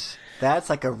January. That's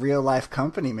like a real life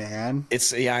company, man.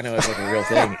 I know it's like a real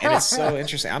thing, and it's so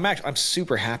interesting. I'm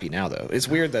super happy now, though. It's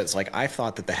weird that it's like I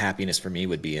thought that the happiness for me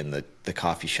would be in the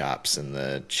coffee shops and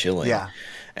the chilling. Yeah.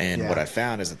 And what I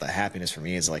found is that the happiness for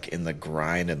me is like in the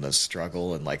grind and the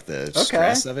struggle and like the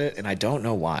stress of it. And I don't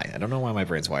know why. I don't know why my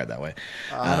brain's wired that way.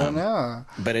 I don't know.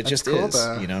 But it just is,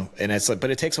 though. And it's like,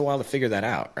 but it takes a while to figure that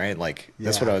out, right? Like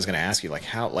that's what I was going to ask you. Like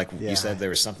how, like you said, there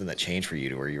was something that changed for you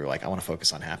to where you were like, I want to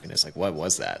focus on happiness. Like what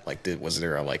was that? Like was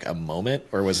there a moment,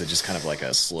 or was it just kind of like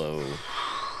a slow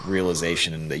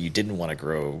realization that you didn't want to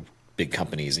grow big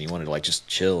companies and you wanted to like just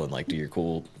chill and like do your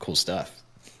cool stuff?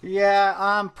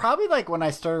 Yeah, probably like when I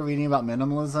started reading about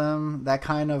minimalism, that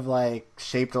kind of like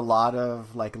shaped a lot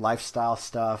of like lifestyle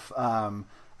stuff. And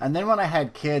then when I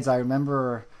had kids, I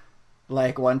remember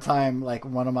like one time, like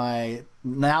my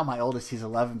oldest, he's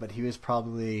 11, but he was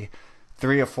probably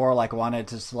 3 or 4, like wanted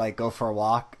to just like go for a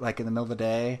walk like in the middle of the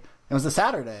day. It was a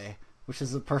Saturday. which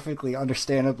is a perfectly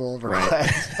understandable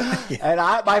request. Right. And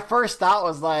my first thought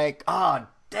was like, oh,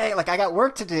 dang, like I got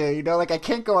work to do, you know, like I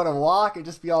can't go on a walk and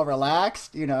just be all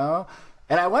relaxed, you know.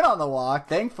 And I went on the walk,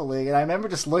 thankfully, and I remember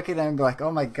just looking at him like,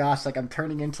 oh my gosh, like I'm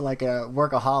turning into like a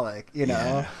workaholic, you know.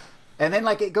 Yeah. And then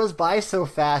like it goes by so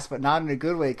fast, but not in a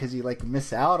good way because you like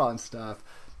miss out on stuff.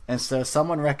 And so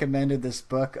someone recommended this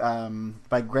book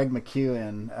by Greg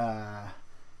McKeown,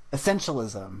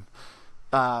 Essentialism.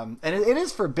 And it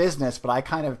is for business, but I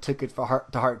kind of took it to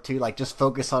heart too, like just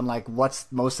focus on like what's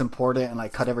most important and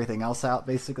like cut everything else out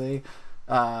basically.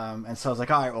 And so I was like,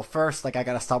 all right, well first, like I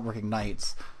got to stop working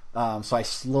nights. So I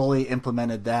slowly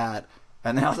implemented that.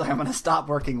 And then I was like, I'm going to stop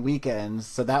working weekends.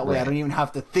 So that way I don't even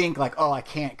have to think like, oh, I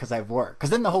can't because I have work.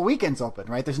 Because then the whole weekend's open,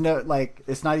 right? There's no, like,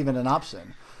 it's not even an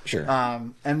option. Sure.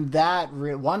 And that,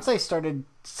 once I started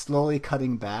slowly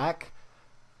cutting back,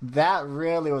 that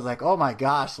really was like, oh my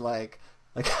gosh, like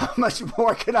how much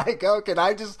more can I go? Can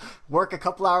I just work a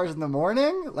couple hours in the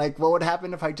morning? Like what would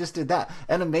happen if I just did that?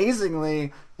 And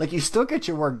amazingly, like you still get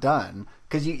your work done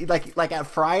because you like at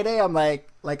Friday, I'm like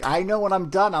I know when I'm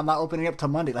done, I'm not opening up till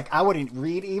Monday. Like I wouldn't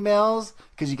read emails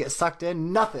because you get sucked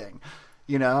in, nothing,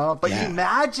 you know, but you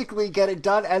magically get it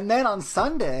done. And then on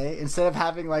Sunday, instead of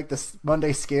having like this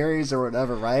Monday scaries or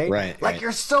whatever, right? Like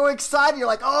you're so excited. You're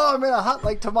like, oh, I'm in a hut.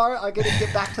 Like tomorrow I'm going to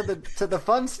get back to the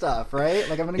fun stuff, right?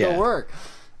 Like I'm going to go work.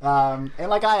 And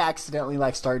like I accidentally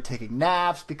like started taking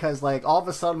naps because like all of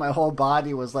a sudden my whole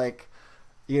body was like,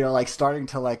 you know, like starting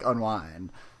to like unwind.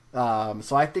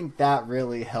 So I think that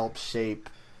really helped shape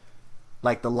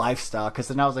like the lifestyle, because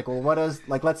then I was like, well, what is,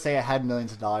 like, let's say I had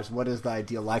millions of dollars, what is the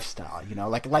ideal lifestyle, you know,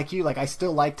 like you, like I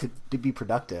still like to be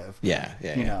productive, you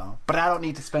know, but I don't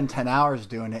need to spend 10 hours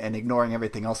doing it and ignoring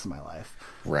everything else in my life,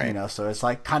 you know. So it's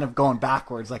like kind of going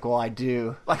backwards, like, well, I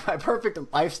do, like, my perfect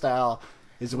lifestyle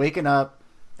is waking up,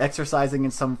 exercising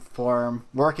in some form,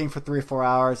 working for 3 or 4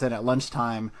 hours, and at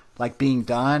lunchtime like being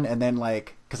done, and then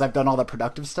like, because I've done all the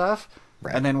productive stuff,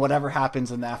 and then whatever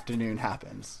happens in the afternoon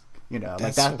happens. You know,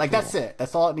 that's like that, so like cool. That's it.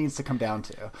 That's all it needs to come down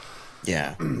to.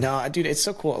 Yeah. No, dude, it's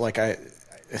so cool. Like I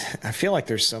feel like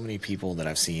there's so many people that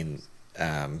I've seen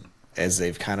as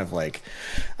they've kind of like,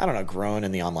 I don't know, grown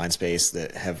in the online space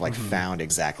that have like found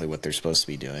exactly what they're supposed to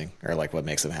be doing or like what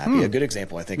makes them happy. A good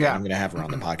example, I think I'm going to have her on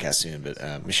the podcast soon,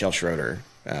 but Michelle Schroeder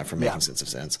from Making Sense of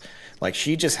Sense. Like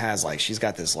she just has like, she's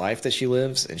got this life that she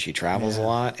lives and she travels a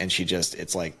lot, and she just,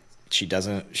 it's like, she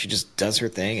just does her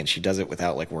thing, and she does it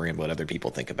without like worrying what other people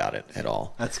think about it at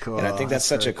all. That's cool. And I think that's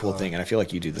such a cool thing. And I feel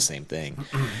like you do the same thing.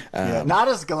 Not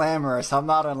as glamorous. I'm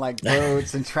not on like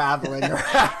boats and traveling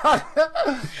around.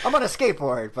 I'm on a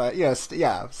skateboard, but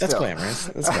still. That's glamorous.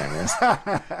 That's glamorous.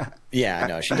 Yeah, I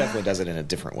know. She definitely does it in a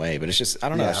different way, but it's just, I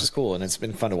don't know. It's just cool. And it's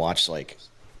been fun to watch, like,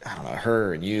 I don't know,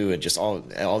 her and you and just all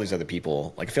these other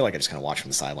people. Like, I feel like I just kind of watch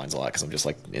from the sidelines a lot because I'm just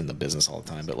like in the business all the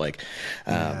time. But like,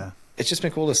 it's just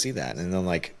been cool to see that. And then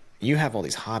like you have all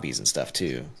these hobbies and stuff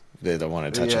too that I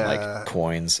want to touch on, like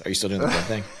coins. Are you still doing the coin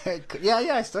thing? Yeah,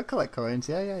 I still collect coins.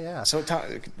 Yeah. So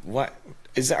what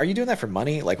is that? Are you doing that for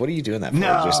money? Like, what are you doing that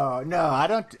for? No,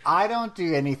 I don't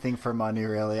do anything for money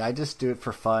really. I just do it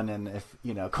for fun. And if,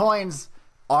 you know, coins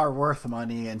are worth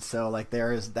money, and so like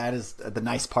that is the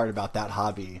nice part about that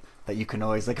hobby, that you can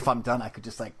always, like, if I'm done, I could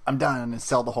just like, I'm done, and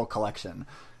sell the whole collection.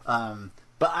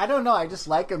 But I don't know, I just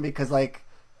like them because, like,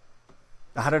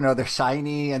 I don't know, they're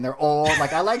shiny and they're old.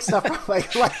 Like, I like stuff from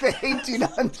like the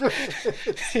 1800s.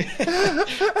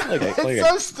 It's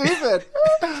so stupid.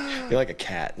 You're like a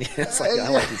cat. It's like, I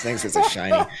like these things because they're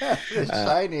shiny. They're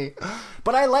shiny.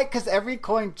 But I like, because every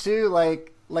coin too,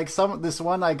 like this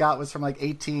one I got was from like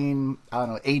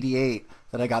 88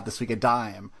 that I got this week, a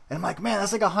dime. And I'm like, man,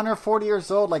 that's like 140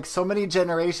 years old. Like, so many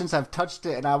generations have touched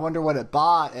it, and I wonder what it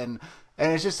bought. And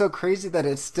it's just so crazy that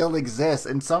it still exists.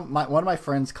 And one of my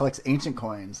friends collects ancient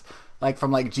coins, like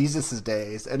from like Jesus's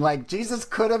days, and like Jesus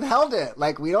could have held it.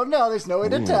 Like, we don't know. There's no way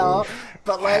to tell.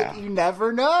 But like, you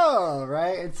never know,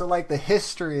 right? And so like the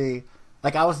history,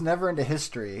 like I was never into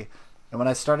history, and when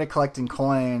I started collecting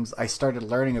coins, I started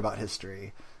learning about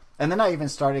history. And then I even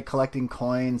started collecting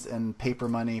coins and paper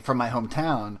money from my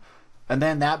hometown, and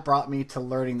then that brought me to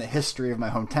learning the history of my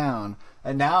hometown.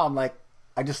 And now I'm like,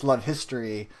 I just love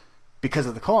history because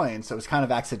of the coins. So it was kind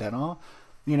of accidental,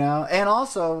 you know. And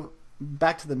also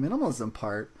back to the minimalism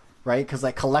part, right? Because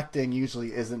like collecting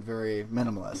usually isn't very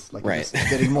minimalist. Like, you're just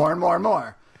getting more and more and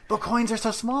more. But coins are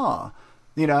so small,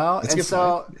 you know. That's and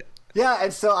so point.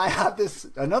 And so I have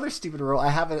another stupid rule. I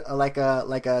have like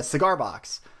a cigar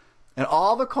box, and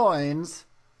all the coins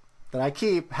that I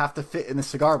keep have to fit in the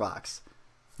cigar box.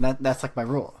 And that's like my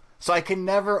rule. So I can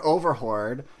never over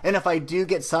hoard. And if I do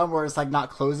get some where it's like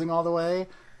not closing all the way,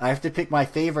 I have to pick my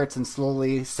favorites and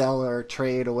slowly sell or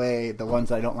trade away the ones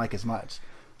that I don't like as much.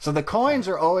 So the coins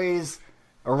are always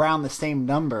around the same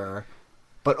number,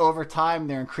 but over time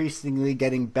they're increasingly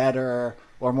getting better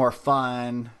or more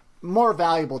fun, more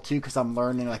valuable too, because I'm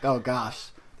learning like, oh gosh,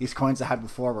 these coins I had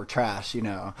before were trash, you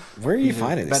know. Where are you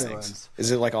finding these things? Ones. Is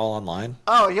it like all online?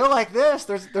 Oh, you'll like this.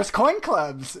 There's coin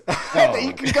clubs that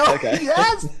you can go. Okay.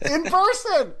 Yes, in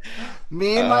person.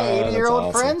 Me and my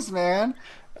 80-year-old friends, man.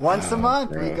 Once a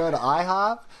month, we go to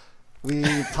IHOP. We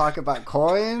talk about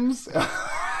coins. Is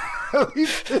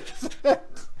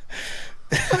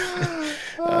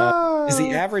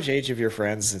the average age of your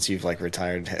friends since you've like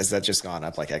retired, has that just gone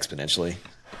up like exponentially?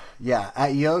 Yeah,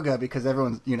 at yoga, because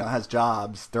everyone, you know, has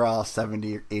jobs, they're all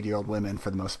 70, 80-year-old women for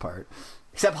the most part.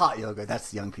 Except hot yoga,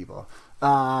 that's young people.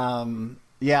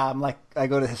 Yeah, I'm like, I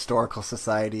go to historical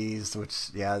societies, which,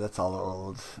 yeah, that's all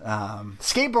old.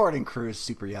 Skateboarding crew is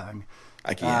super young.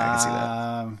 I can see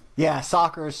that. Yeah,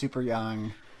 soccer is super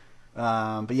young.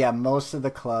 But yeah, most of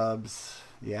the clubs,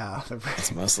 yeah.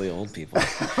 It's mostly old people.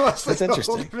 That's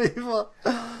interesting. Old people.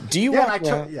 Do you want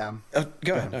to... Yeah.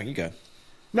 Go ahead. No, you go.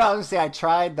 No, I was going to say, I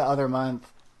tried the other month.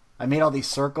 I made all these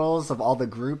circles of all the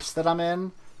groups that I'm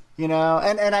in, you know,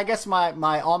 and I guess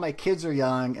all my kids are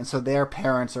young, and so their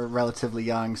parents are relatively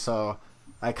young, so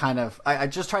I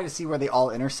just try to see where they all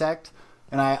intersect,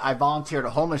 and I volunteered at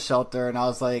a homeless shelter, and I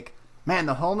was like, man,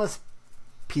 the homeless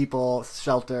people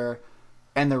shelter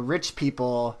and the rich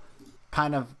people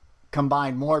kind of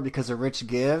combine more because the rich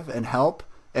give and help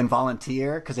and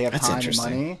volunteer because they have time and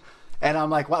money. And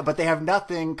I'm like, wow, but they have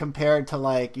nothing compared to,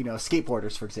 like, you know,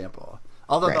 skateboarders, for example.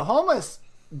 Although the homeless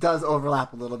does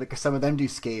overlap a little bit because some of them do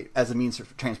skate as a means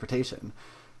of transportation.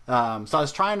 So I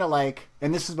was trying to, like,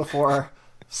 and this is before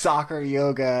soccer,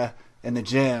 yoga, and the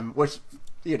gym, which,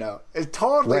 you know, it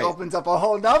totally opens up a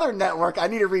whole nother network. I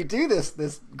need to redo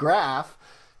this graph.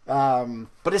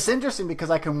 But it's interesting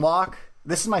because I can walk.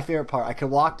 This is my favorite part. I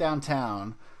could walk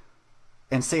downtown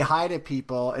and say hi to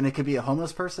people, and it could be a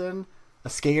homeless person, a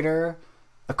skater,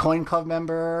 a coin club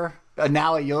member,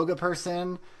 now a yoga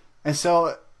person. And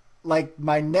so, like,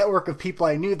 my network of people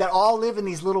I knew that all live in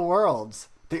these little worlds,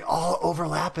 they all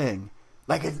overlapping.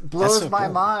 Like, it blows my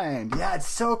mind. Yeah, it's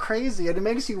so crazy. And it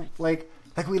makes you, like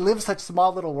we live such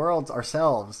small little worlds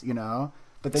ourselves, you know?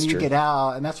 But then you get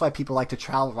out, and that's why people like to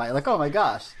travel, right? Like, oh my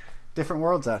gosh, different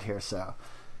worlds out here. So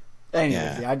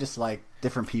anyways, I just like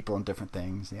different people and different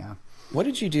things, yeah. What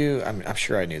did you do? I'm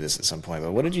sure I knew this at some point,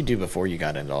 but what did you do before you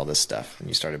got into all this stuff and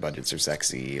you started Budgets Are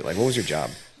Sexy? Like, what was your job?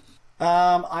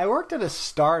 I worked at a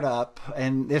startup,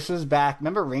 and this was back.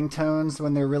 Remember ringtones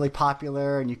when they were really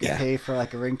popular, and you could pay for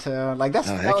like a ringtone? Like that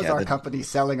was our company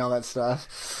selling all that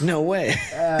stuff. No way.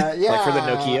 Yeah, like for the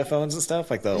Nokia phones and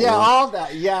stuff, like the all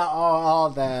that. Yeah, all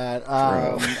that.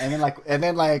 And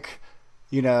then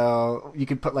you know, you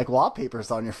could put like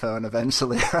wallpapers on your phone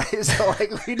eventually, right? So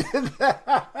like we did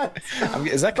that.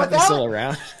 Is that company still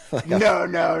around?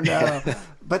 No.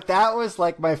 But that was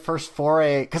like my first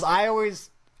foray, because I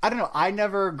don't know, I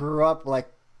never grew up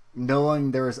like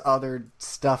knowing there was other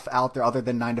stuff out there other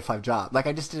than 9-to-5 job. Like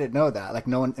I just didn't know that. Like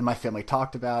no one in my family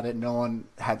talked about it. No one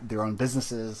had their own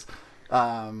businesses.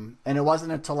 And it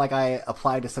wasn't until like I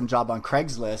applied to some job on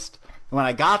Craigslist. And when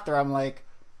I got there, I'm like,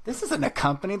 this isn't a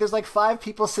company. There's like 5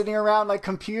 people sitting around like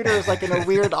computers, like in a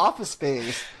weird office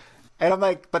space. And I'm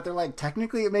like, but they're like,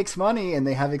 technically it makes money and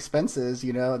they have expenses,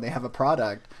 you know, and they have a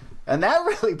product. And that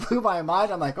really blew my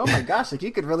mind. I'm like, oh my gosh, like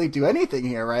you could really do anything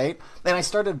here, right? And I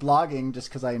started blogging just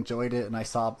because I enjoyed it and I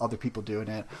saw other people doing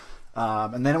it.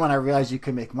 And then when I realized you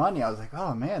could make money, I was like,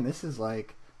 oh man, this is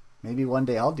like, maybe one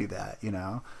day I'll do that, you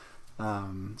know?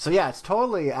 So yeah, it's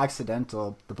totally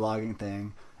accidental, the blogging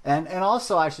thing. And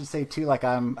also I should say too, like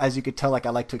as you could tell, like I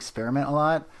like to experiment a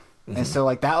lot. Mm-hmm. And so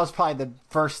like that was probably the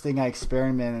first thing I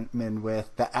experimented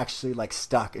with that actually like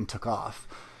stuck and took off.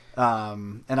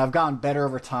 And I've gotten better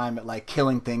over time at like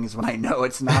killing things when I know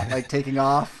it's not like taking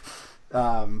off.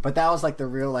 But that was like the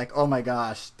real like, oh my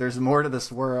gosh, there's more to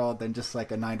this world than just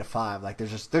like a 9-to-5. Like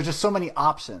there's just so many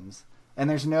options, and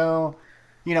there's no,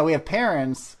 you know, we have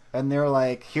parents and they're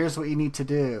like, here's what you need to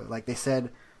do. Like they said,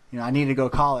 you know, I need to go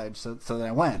to college. So then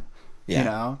I went, you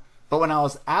know, but when I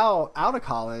was out of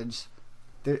college,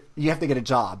 you have to get a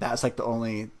job. That's like the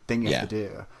only thing you have to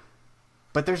do.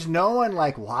 But there's no one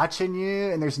like watching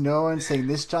you, and there's no one saying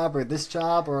this job or this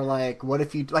job, or like, what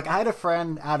if you, like I had a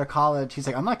friend out of college, he's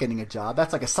like, I'm not getting a job.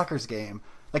 That's like a sucker's game.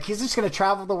 Like he's just going to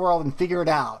travel the world and figure it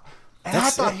out. And I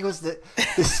thought he was the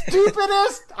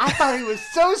stupidest. I thought he was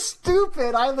so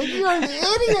stupid. I was like, you're an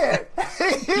idiot.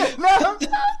 You know?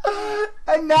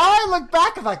 And now I look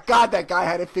back, I'm like, God, that guy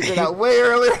had it figured out way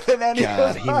earlier than anyone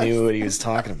else. God, he knew what he was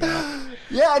talking about.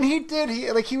 Yeah, and he did.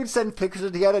 He would send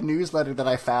pictures. He had a newsletter that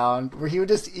I found where he would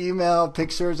just email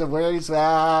pictures of where he's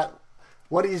at,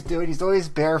 what he's doing. He's always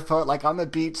barefoot, like on the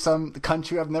beach, some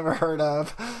country I've never heard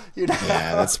of. You know?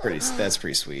 Yeah, that's pretty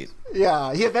sweet.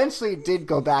 Yeah, he eventually did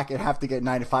go back and have to get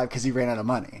 9 to 5 because he ran out of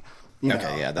money.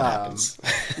 Okay, yeah, that happens.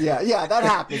 yeah, that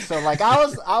happens. So like, I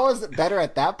was better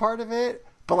at that part of it,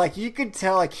 but like you could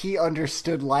tell like he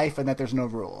understood life and that there's no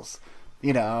rules.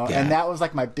 Yeah. And that was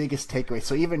like my biggest takeaway.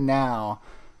 So even now,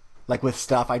 like with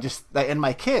stuff, I just, like, and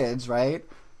my kids, right?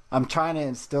 I'm trying to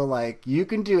instill like, you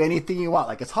can do anything you want.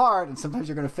 Like it's hard and sometimes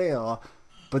you're going to fail,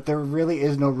 but there really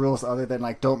is no rules other than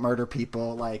like, don't murder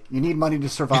people. Like you need money to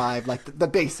survive, like the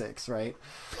basics, right?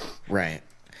 Right.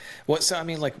 Well, so I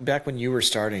mean, like back when you were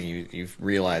starting, you've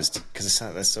realized, because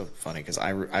that's so funny, because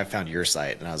I found your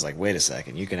site and I was like, wait a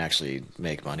second, you can actually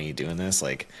make money doing this,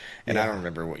 like, and I don't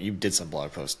remember what you did, some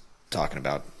blog post talking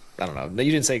about, I don't know,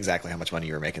 you didn't say exactly how much money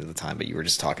you were making at the time, but you were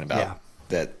just talking about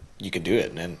that you could do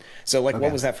it. And so like,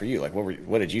 what was that for you? Like,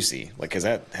 what did you see? Like, because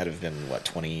that had to have been what,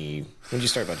 20, when did you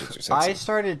start Budgets Are Sexy? I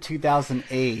started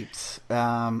 2008,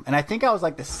 and I think I was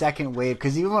like the second wave,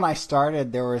 because even when I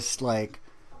started, there was like,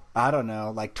 I don't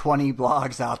know, like 20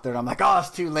 blogs out there. And I'm like, oh, it's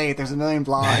too late. There's a million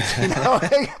blogs. You know,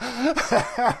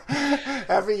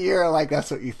 every year, like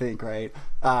that's what you think, right?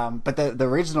 But the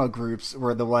original groups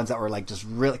were the ones that were like just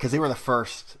really, because they were the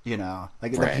first, you know,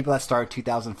 like the people that started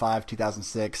 2005,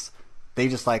 2006. They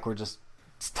just like were just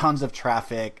tons of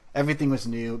traffic. Everything was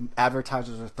new.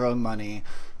 Advertisers were throwing money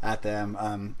at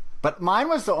them. But mine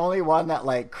was the only one that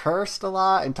like cursed a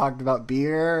lot and talked about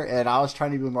beer, and I was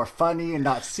trying to be more funny and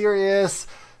not serious.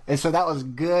 And so that was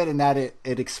good in that it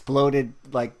exploded,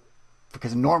 like,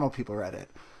 because normal people read it.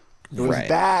 It was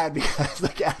bad because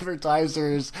like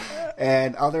advertisers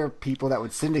and other people that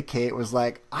would syndicate was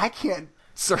like, I can't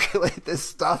circulate this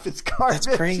stuff. It's garbage.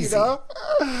 That's crazy. You know?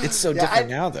 It's so different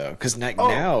now though, because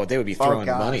now they would be throwing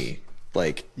money.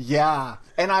 Like, yeah.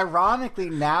 And ironically,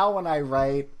 now when I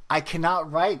write, I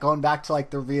cannot write going back to like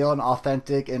the real and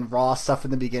authentic and raw stuff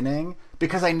in the beginning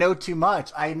because I know too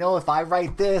much. I know if I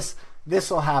write this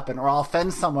will happen, or I'll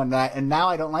offend someone. And now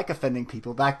I don't like offending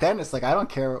people. Back then, it's like I don't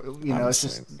care. You know, it's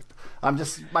just I'm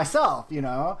just myself. You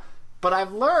know. But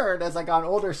I've learned as I got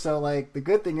older. So like the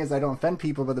good thing is I don't offend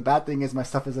people, but the bad thing is my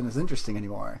stuff isn't as interesting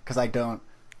anymore because I don't.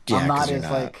 Yeah, I'm not as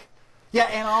like. Yeah,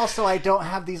 and also I don't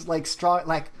have these like strong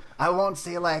like I won't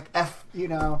say like F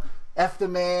the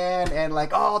man and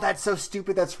like, oh, that's so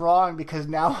stupid, that's wrong, because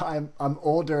now I'm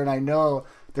older and I know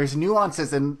there's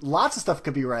nuances and lots of stuff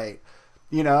could be right.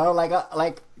 You know,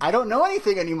 like I don't know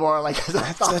anything anymore. Like, 'cause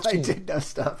I thought I did know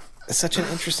stuff. It's such an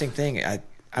interesting thing.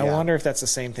 I wonder if that's the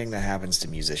same thing that happens to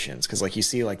musicians. Because like you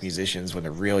see like musicians when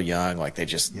they're real young, like they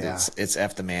just it's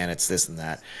F the man, it's this and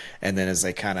that, and then as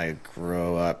they kind of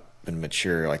grow up and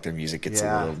mature, like their music gets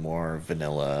a little more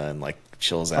vanilla and like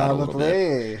chills out a little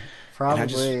bit.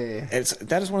 Probably.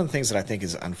 That is one of the things that I think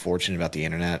is unfortunate about the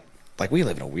internet. Like we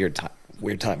live in a weird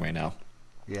time right now.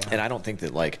 Yeah. And I don't think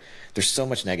that like there's so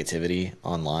much negativity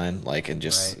online, like, and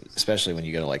just especially when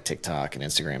you go to like TikTok and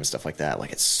Instagram and stuff like that,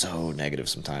 like it's so negative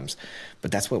sometimes,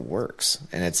 but that's what works.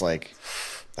 And it's like,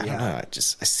 I don't know. I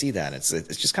see that. It's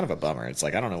just kind of a bummer. It's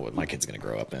like, I don't know what my kid's going to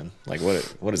grow up in. Like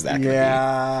what is that going to be?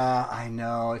 Yeah, I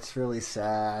know. It's really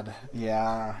sad.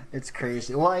 Yeah, it's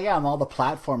crazy. Well, yeah, on all the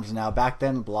platforms now. Back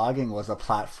then blogging was a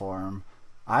platform.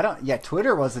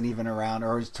 Twitter wasn't even around,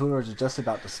 or Twitter was just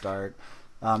about to start.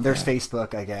 There's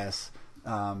Facebook, I guess.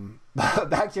 But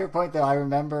back to your point, though, I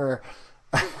remember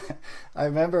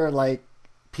like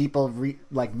people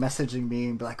messaging me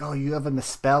and be like, "Oh, you have a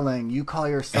misspelling. You call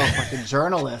yourself like a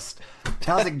journalist." And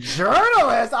I was like,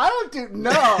 "Journalist? I don't do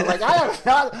like I am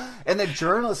not." And the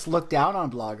journalists look down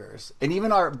on bloggers. And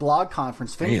even our blog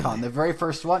conference, FinCon, the very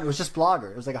first one, it was just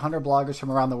bloggers. It was like 100 bloggers from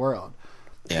around the world.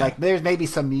 Yeah. Like there's maybe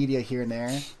some media here and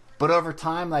there. But over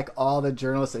time, like all the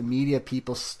journalists and media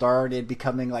people started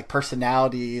becoming like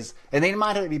personalities, and they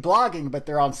might not be blogging, but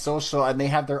they're on social and they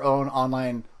have their own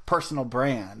online personal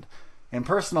brand. And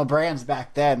personal brands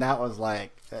back then, that was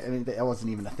like, I mean, it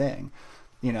wasn't even a thing,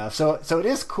 you know. So it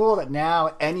is cool that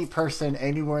now any person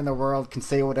anywhere in the world can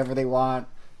say whatever they want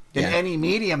in any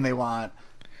medium they want.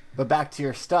 But back to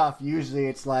your stuff, usually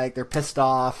it's like they're pissed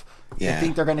off. They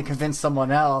think they're going to convince someone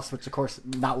else, which of course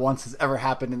not once has ever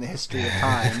happened in the history of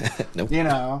time. Nope. You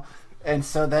know, and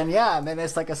so then and then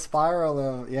it's like a spiral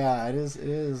of it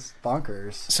is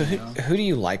bonkers. So who do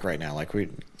you like right now? Like,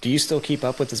 do you still keep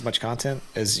up with as much content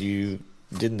as you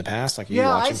did in the past? Like, are you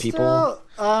watching people?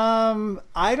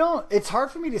 I don't. It's hard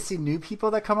for me to see new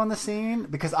people that come on the scene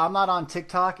because I'm not on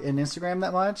TikTok and Instagram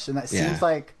that much, and that seems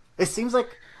like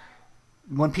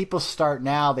when people start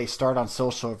now, they start on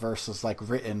social versus like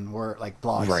written word, like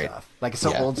blog stuff. Like it's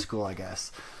so old school, I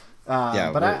guess.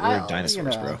 Yeah, but we're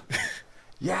dinosaurs, bro.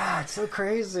 Yeah, it's so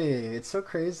crazy. It's so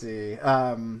crazy.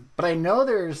 But I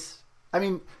know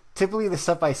typically the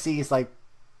stuff I see is like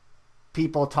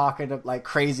people talking of like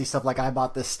crazy stuff, like I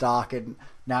bought this stock and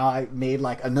now I made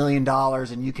like $1 million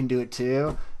and you can do it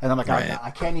too. And I'm like,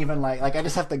 I can't even like I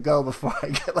just have to go before I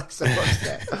get like so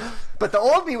upset. But the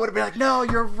old me would have been like, no,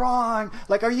 you're wrong.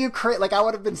 Like, are you crazy? Like, I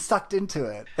would have been sucked into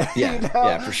it. Yeah, you know?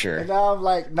 Yeah, for sure. And now I'm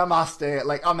like, namaste.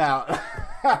 Like, I'm out.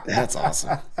 That's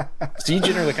awesome. So you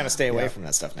generally kind of stay away from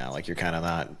that stuff now. Like, you're kind of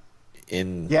not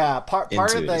in. Yeah, part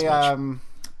of the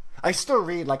I still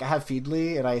read, like I have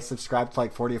Feedly and I subscribe to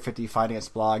like 40 or 50 finance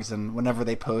blogs, and whenever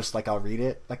they post, like I'll read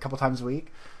it like a couple times a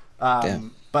week.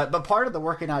 But part of the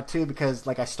working out too, because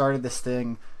like I started this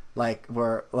thing like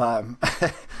where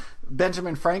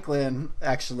Benjamin Franklin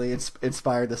actually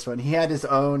inspired this one. He had his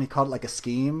own, he called it like a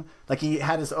scheme. Like he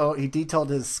had his own, he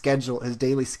detailed his schedule, his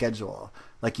daily schedule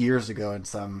like years ago in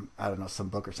some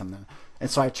book or something. And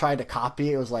so I tried to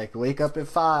copy it. It was like, wake up at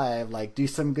 5, like do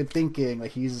some good thinking.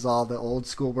 Like he uses all the old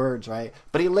school words, right?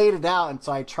 But he laid it out. And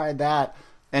so I tried that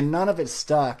and none of it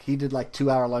stuck. He did like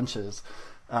 2-hour lunches.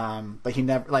 But he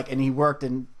never and he worked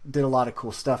and did a lot of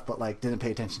cool stuff, but like didn't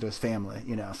pay attention to his family,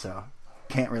 so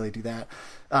can't really do that.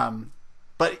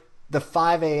 But the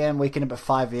 5 a.m. waking up at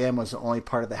 5 a.m. was the only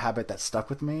part of the habit that stuck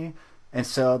with me. And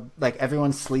so like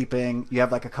everyone's sleeping, you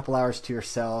have like a couple hours to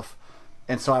yourself.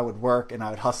 And so I would work and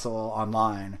I would hustle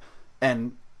online,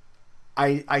 and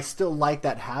I still like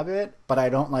that habit, but I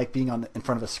don't like being in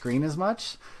front of a screen as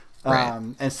much. Right.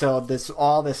 And so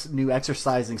all this new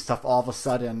exercising stuff, all of a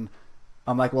sudden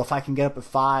I'm like, well, if I can get up at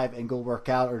 5 and go work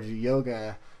out or do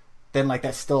yoga, then like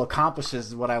that still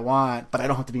accomplishes what I want, but I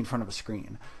don't have to be in front of a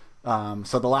screen.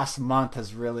 So the last month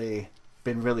has really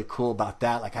been really cool about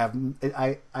that. Like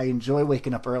I enjoy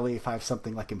waking up early if I have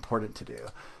something like important to do,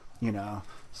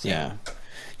 So. Yeah.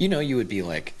 You would be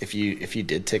like, if you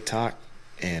did TikTok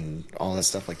and all that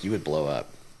stuff, like you would blow up.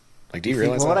 Like, do you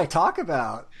realize what I talk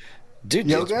about? Dude,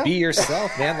 just be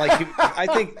yourself, man. Like,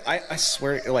 I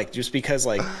swear, like, just because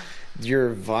like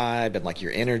your vibe and like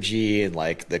your energy and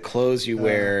like the clothes you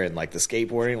wear and like the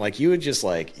skateboarding, like you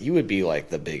would be like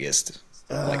the biggest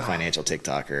like financial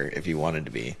TikToker if you wanted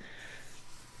to be.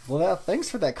 Well, thanks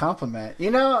for that compliment.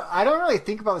 I don't really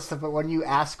think about this stuff, but when you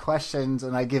ask questions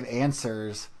and I give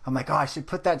answers, I'm like, oh, I should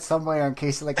put that somewhere in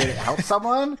case like it helps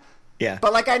someone. Yeah.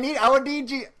 But like I would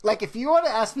need you, like if you want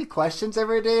to ask me questions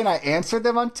every day and I answer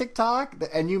them on TikTok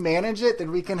and you manage it,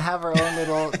 then we can have our own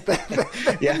little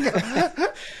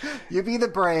Yeah. You be the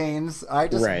brains. I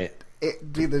just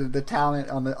be the talent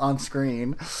on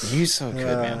screen. You so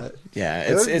good, man. Yeah,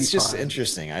 it's just fun.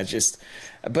 Interesting.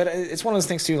 But it's one of those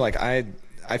things too, like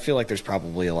I feel like there's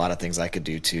probably a lot of things I could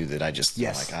do too that I just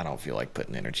like I don't feel like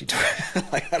putting energy to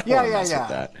it. Like I don't want to mess with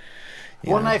that.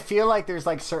 Well, and I feel like there's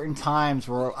like certain times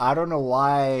where I don't know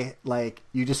why, like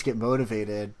you just get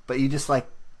motivated, but you just like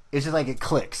it's just like it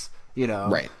clicks,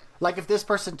 Right. Like if this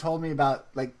person told me about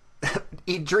like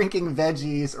drinking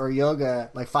veggies or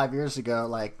yoga like 5 years ago,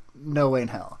 like no way in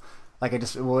hell. Like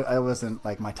it wasn't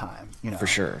like my time, For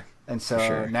sure. And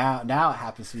so now it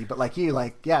happens to be, but like you,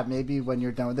 like, yeah, maybe when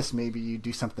you're done with this, maybe you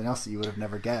do something else that you would have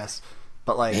never guessed.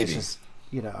 But like, it's just,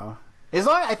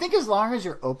 I think as long as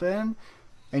you're open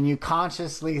and you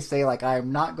consciously say like,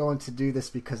 I'm not going to do this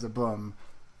because of boom,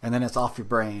 and then it's off your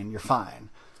brain, you're fine,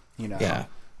 Yeah.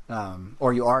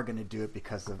 Or you are going to do it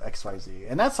because of X, Y, Z.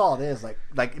 And that's all it is. Like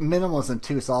minimalism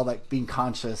too. It's all like being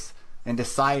conscious and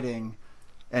deciding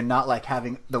and not like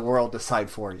having the world decide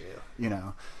for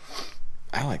you,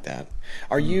 I like that.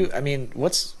 Are you? I mean,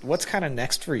 what's kind of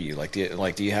next for you? Like,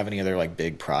 do you have any other like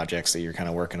big projects that you're kind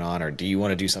of working on, or do you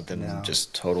want to do something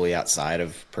just totally outside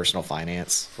of personal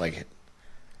finance? Like,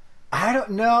 I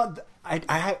don't know.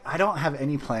 I don't have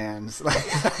any plans.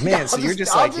 Man, so you're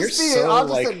just like I'll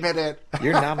just admit it.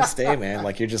 You're namaste, man.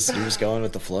 Like you're just going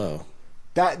with the flow.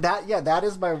 That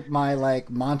is my like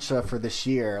mantra for this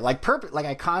year. Like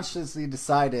I consciously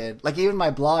decided, like even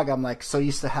my blog, I'm like so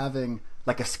used to having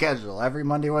like a schedule every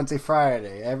Monday, Wednesday,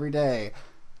 Friday, every day.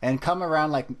 And come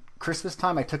around like Christmas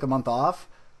time, I took a month off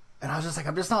and I was just like,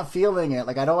 I'm just not feeling it.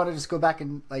 Like, I don't want to just go back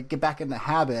and like get back in the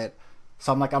habit.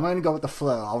 So I'm like, I'm going to go with the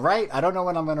flow. I'll write. I don't know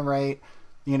when I'm going to write,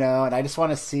 and I just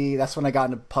want to see, that's when I got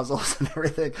into puzzles and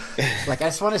everything. Like, I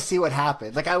just want to see what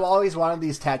happens. Like, I've always wanted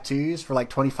these tattoos for like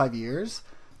 25 years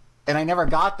and I never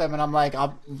got them. And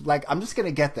I'm just going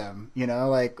to get them,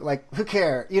 like who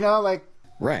cares, like,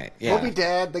 right. Yeah. We'll be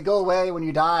dead. They go away when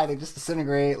you die. They just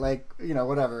disintegrate, like,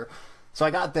 whatever. So I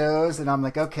got those and I'm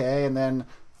like, okay. And then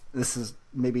this is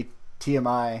maybe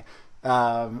TMI.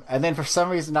 And then for some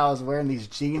reason I was wearing these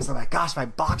jeans. I'm like, gosh, my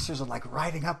boxers are like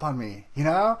riding up on me, you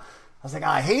know? I was like,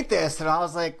 I hate this. And I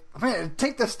was like, man,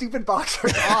 take the stupid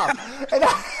boxers off. and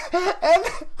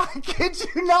I kid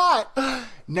you not,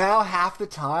 now half the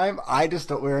time, I just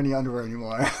don't wear any underwear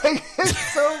anymore. Like,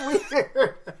 it's so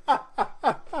weird.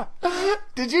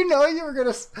 Did you know you were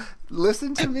going to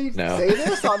listen to me say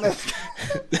this on this?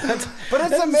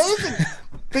 But it's amazing.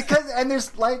 And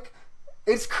there's like,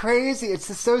 it's crazy. It's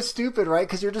just so stupid, right?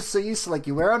 Because you're just so used to, like,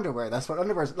 you wear underwear. That's what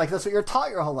underwear is. Like, that's what you're taught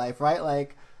your whole life, right?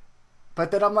 Like, but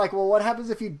then I'm like, well, what happens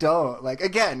if you don't? Like,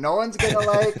 again, no one's going to,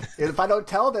 like, if I don't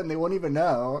tell them, they won't even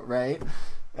know, right?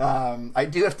 I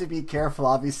do have to be careful,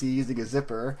 obviously, using a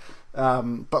zipper.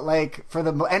 But, like,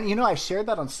 and, you know, I shared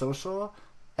that on social,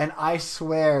 and I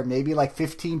swear maybe, like,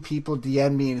 15 people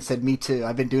DM'd me and said, me too.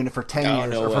 I've been doing it for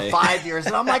 10 years or for 5 years.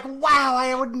 And I'm like, wow,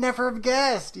 I would never have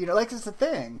guessed. You know, like, it's a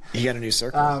thing. You got a new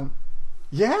circle.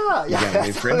 Yeah. You got a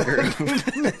new friend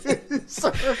group.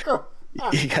 Circle.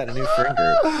 You got a new friend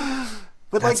group.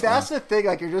 But that's the thing.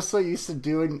 Like, you're just so used to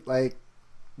doing, like,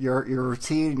 your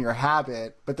routine and your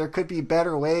habit. But there could be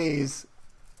better ways,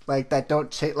 like, that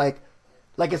don't change. Like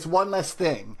it's one less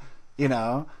thing, you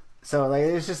know. So, like,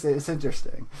 it's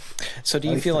interesting. So, do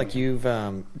you feel like you've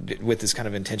with this kind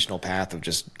of intentional path of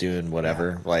just doing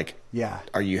whatever? Yeah. Like,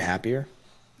 are you happier?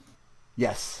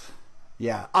 Yes.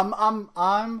 Yeah.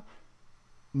 I'm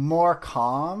more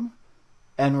calm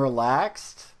and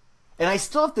relaxed. And I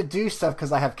still have to do stuff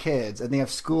because I have kids and they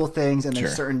have school things and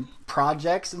there's certain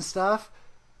projects and stuff.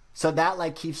 So that,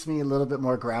 like, keeps me a little bit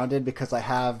more grounded because I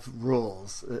have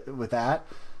rules with that.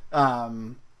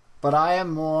 But I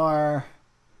am more,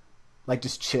 like,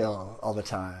 just chill all the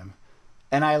time.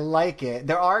 And I like it.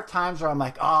 There are times where I'm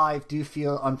like, oh, I do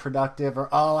feel unproductive, or,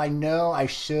 oh, I know I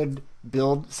should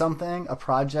build something, a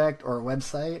project or a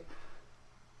website.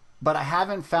 But I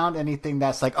haven't found anything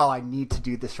that's like, oh, I need to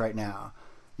do this right now.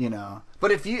 You know,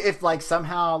 but if like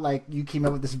somehow like you came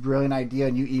up with this brilliant idea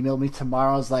and you emailed me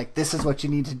tomorrow, it's like, this is what you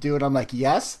need to do, and I'm like,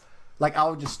 yes, like I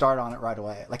would just start on it right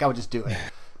away. Like I would just do it,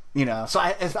 you know. So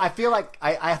I feel like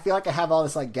I feel like I have all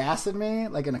this like gas in me,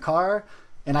 like in a car,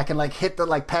 and I can like hit the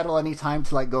like pedal anytime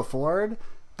to like go forward.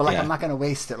 But like I'm not gonna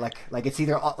waste it. Like it's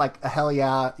either like a hell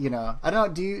yeah, you know. I don't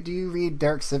know. Do you read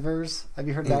Derek Sivers? Have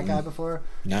you heard of that guy before?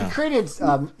 No. He created.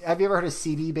 Have you ever heard of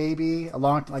CD Baby?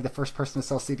 Like the first person to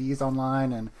sell CDs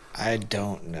online, and I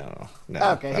don't know.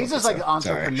 No. Okay, he's just like an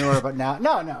entrepreneur, but now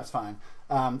no, it's fine.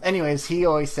 Anyways, he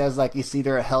always says like it's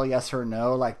either a hell yes or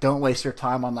no. Like don't waste your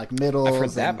time on like middles. I've heard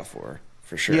that before.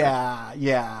 For sure.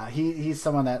 Yeah. He's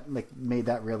someone that like made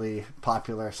that really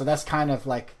popular. So that's kind of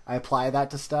like I apply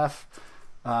that to stuff.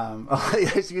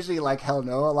 It's usually like hell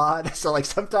no a lot. So like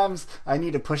sometimes I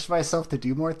need to push myself to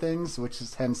do more things, which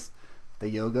is hence the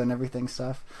yoga and everything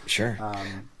stuff. Sure.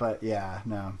 But yeah,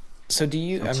 no. So do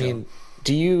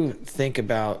you think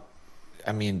about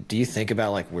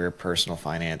like where personal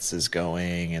finance is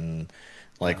going and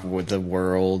like with the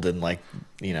world and like,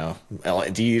 you know,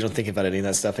 you don't think about any of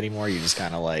that stuff anymore? You just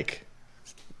kind of like,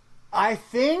 I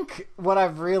think what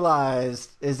I've realized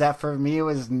is that for me, it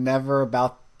was never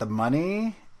about the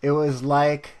money. It was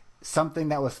like something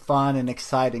that was fun and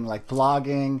exciting, like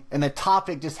blogging, and the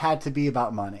topic just had to be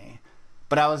about money.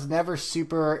 But I was never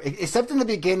super, except in the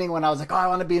beginning when I was like, oh, I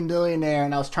want to be a millionaire,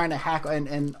 and I was trying to hack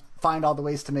and find all the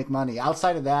ways to make money.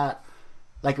 Outside of that,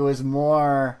 like it was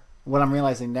more, what I'm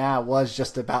realizing now was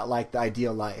just about like the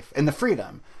ideal life and the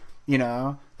freedom, you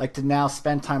know, like to now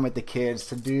spend time with the kids,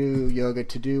 to do yoga,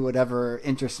 to do whatever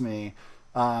interests me.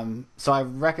 So I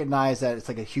recognize that it's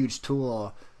like a huge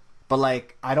tool, but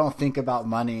like I don't think about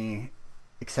money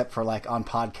except for like on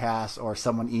podcasts or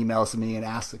someone emails me and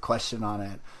asks a question on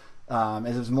it.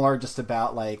 It was more just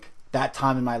about like that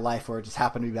time in my life where it just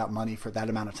happened to be about money for that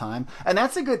amount of time. And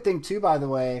that's a good thing too, by the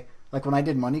way. Like when I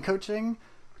did money coaching,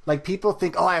 like people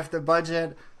think, oh, I have to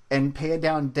budget and pay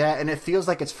down debt, and it feels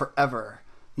like it's forever.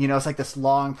 You know, it's like this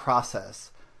long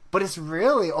process, but it's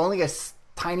really only a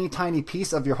tiny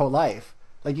piece of your whole life.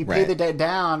 Like you pay the debt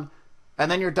down and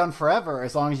then you're done forever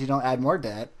as long as you don't add more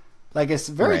debt. Like it's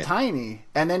very tiny.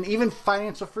 And then even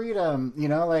financial freedom, you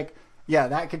know, like, yeah,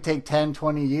 that could take 10,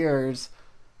 20 years.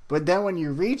 But then when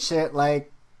you reach it,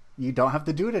 like you don't have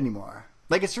to do it anymore.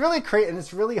 Like it's really crazy, and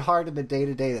it's really hard in the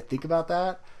day-to-day to think about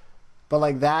that. But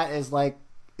like that is like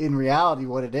in reality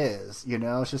what it is, you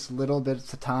know, it's just little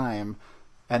bits of time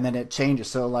and then it changes.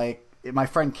 So like my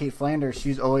friend Kate Flanders,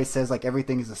 she always says like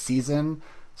everything is a season.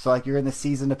 So like you're in the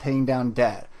season of paying down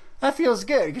debt. that feels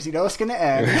good because you know it's going to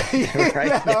end.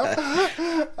 Right.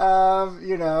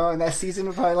 You know, and that season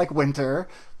would probably like winter.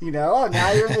 You know, oh,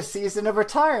 now you're in the season of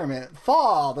retirement,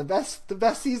 fall, the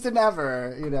best season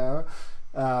ever. You know,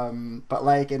 but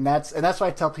like, and that's why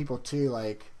I tell people too,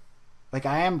 like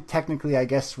I am technically, I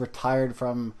guess, retired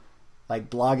from like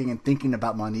blogging and thinking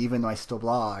about money, even though I still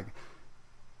blog.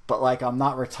 But like, I'm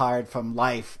not retired from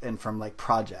life and from like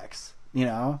projects. You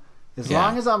know, as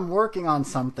long as I'm working on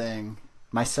something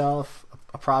myself,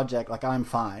 a project, like I'm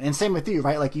fine. And same with you,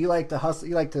 right? Like you like to hustle,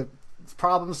 you like to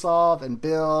problem solve and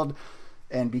build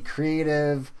and be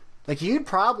creative. Like you'd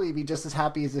probably be just as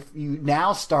happy as if you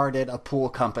now started a pool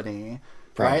company,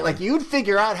 right? Like you'd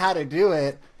figure out how to do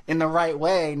it in the right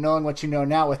way, knowing what you know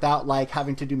now without like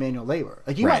having to do manual labor.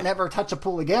 Like you might never touch a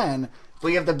pool again, but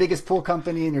you have the biggest pool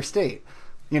company in your state,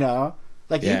 you know?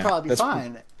 Like you'd probably be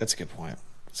fine. That's a good point.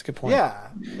 That's a good point.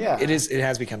 Yeah. It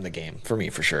has become the game for me,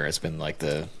 for sure. It's been like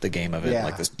the game of it,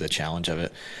 like the challenge of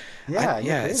it. Yeah,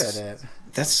 you're good at it.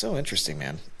 That's so interesting,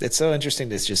 man. It's so interesting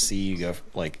to just see you go.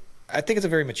 Like, I think it's a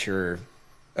very mature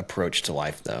approach to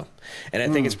life, though, and I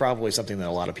think it's probably something that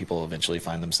a lot of people eventually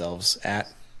find themselves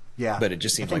at. Yeah, but it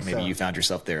just seems like maybe you found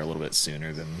yourself there a little bit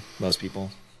sooner than most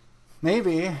people.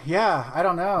 Maybe, yeah. I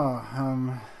don't know.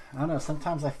 I don't know.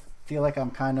 Sometimes I feel like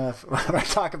I'm kind of, when I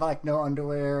talk about like no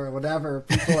underwear or whatever,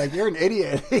 people are like, you're an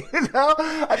idiot. You know,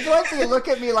 I feel like they look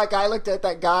at me like I looked at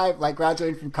that guy like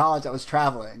graduating from college that was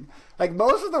traveling. Like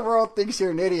most of the world thinks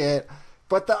you're an idiot,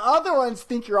 but the other ones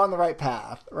think you're on the right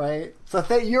path, right? So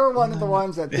you're one of the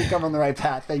ones that think I'm on the right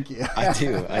path. Thank you. I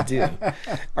do.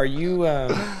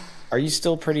 Are you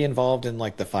still pretty involved in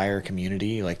like the fire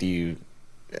community? Like,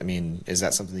 is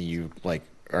that something that you like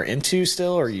are into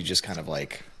still, or are you just kind of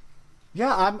like?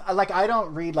 Yeah, I'm like, I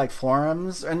don't read like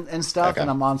forums and stuff, and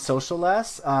I'm on social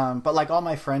less. But like all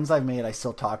my friends I've made, I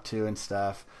still talk to and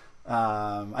stuff.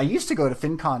 I used to go to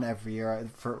FinCon every year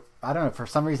I don't know, for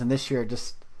some reason this year it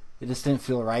just didn't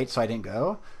feel right, so I didn't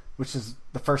go, which is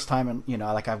the first time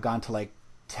like I've gone to like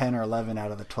 10 or 11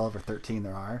 out of the 12 or 13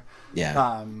 there are.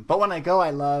 Yeah. But when I go, I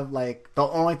love like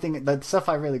the stuff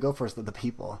I really go for is the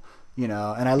people, you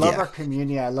know, and I love our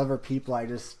community. I love our people.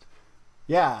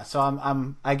 So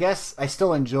I guess I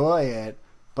still enjoy it,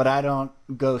 but I don't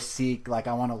go seek, like,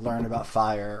 I want to learn about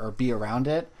fire or be around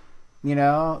it, you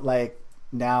know, like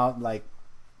now, like,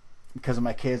 because of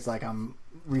my kids, like I'm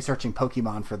researching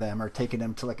Pokemon for them or taking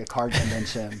them to like a card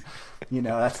convention. You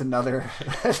know, that's another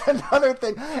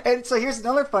thing. And so here's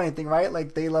another funny thing, right?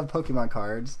 Like they love Pokemon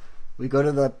cards. We go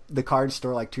to the card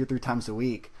store like 2 or 3 times a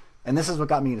week. And this is what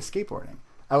got me into skateboarding.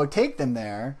 I would take them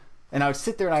there and I would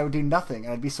sit there and I would do nothing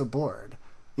and I'd be so bored,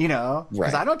 you know,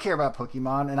 because I don't care about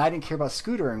Pokemon and I didn't care about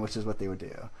scootering, which is what they would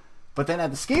do. But then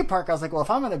at the skate park, I was like, well,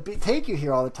 if I'm going to take you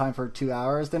here all the time for 2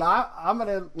 hours, then I'm going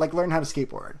to like learn how to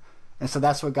skateboard. And so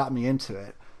that's what got me into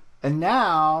it. And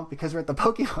now, because we're at the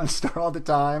Pokemon store all the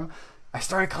time, I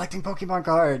started collecting Pokemon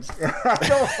cards. I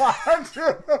don't want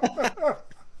to.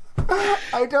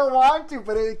 I don't want to,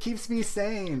 but it keeps me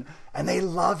sane. And they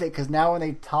love it because now when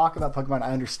they talk about Pokemon,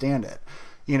 I understand it.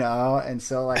 You know? And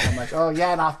so like I'm like, oh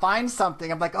yeah, and I'll find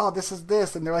something. I'm like, oh, this is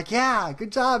this. And they're like, yeah,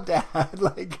 good job, Dad.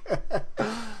 Like,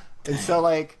 and so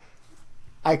like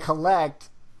I collect,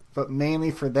 but mainly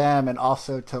for them and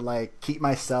also to like keep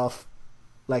myself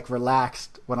like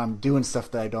relaxed when I'm doing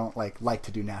stuff that I don't like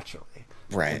to do naturally.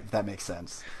 Right. If that makes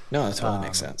sense. No, that totally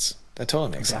makes sense. That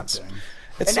totally makes sense.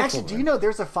 It's and so actually, cool, do you know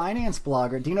there's a finance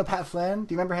blogger? Do you know Pat Flynn?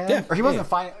 Do you remember him? Yeah. Or he wasn't a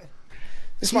finance.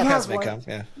 Smart Passive Income.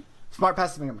 Yeah. Smart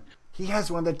Passive Income. He has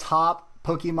one of the top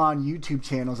Pokemon YouTube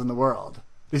channels in the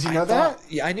know that?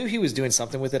 Yeah, I knew he was doing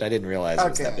something with it. I didn't realize it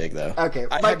was that big though. Okay.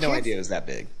 I had no idea it was that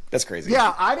big. That's crazy.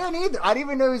 Yeah, I didn't either. I didn't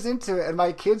even know he was into it. And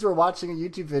my kids were watching a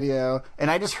YouTube video, and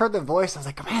I just heard the voice. I was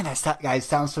like, man, that guy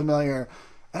sounds familiar.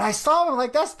 And I saw him,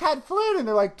 like, that's Pat Flynn. And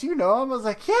they're like, do you know him? I was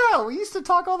like, yeah, we used to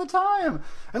talk all the time.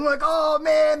 And they're like, oh,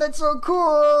 man, that's so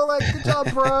cool. Like, good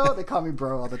job, bro. They call me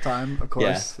bro all the time, of course.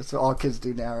 Yeah. That's what all kids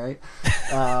do now, right?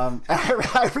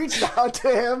 I reached out to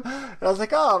him, and I was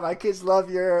like, oh, my kids love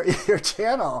your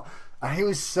channel. And he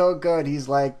was so good. He's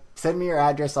like, send me your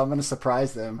address. I'm going to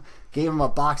surprise them. Gave him a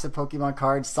box of Pokemon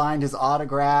cards, signed his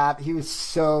autograph. He was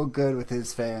so good with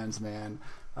his fans, man.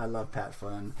 I love Pat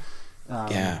Flynn.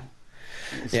 Yeah.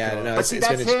 Cool. No, but see,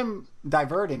 that's him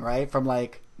diverting, right? From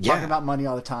like talking about money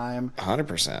all the time.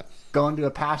 100%. Going to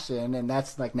a passion, and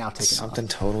that's like now taking something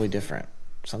totally different.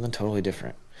 Something totally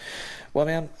different. Well,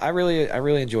 man, I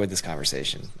really enjoyed this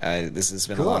conversation. This has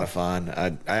been a lot of fun.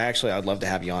 I'd love to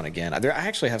have you on again. I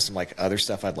actually have some like other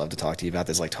stuff I'd love to talk to you about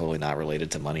that's like totally not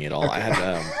related to money at all. Okay.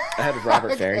 I had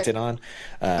Robert Farrington on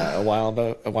a while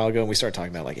ago, and we started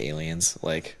talking about like aliens,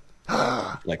 like.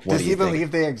 Like, what Does he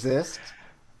believe they exist?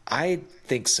 I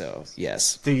think so.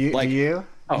 Yes. Do you? Like, do you?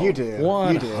 Oh, You do.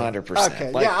 100%.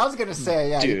 Okay. Like, yeah, I was gonna say.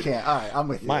 Yeah, dude, you can't. All right, I'm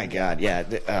with you. My God.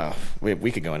 Yeah.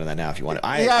 We could go into that now if you want to.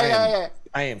 Yeah.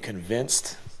 I am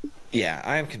convinced. Yeah,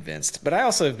 I am convinced. But I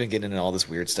also have been getting into all this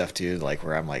weird stuff too, like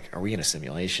where I'm like, are we in a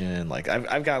simulation? Like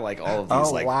I've got like all of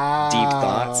these deep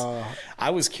thoughts. I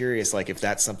was curious, like if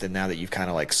that's something now that you've kind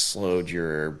of like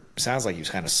sounds like you've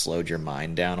kind of slowed your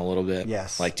mind down a little bit.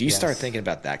 Yes. Like, do you start thinking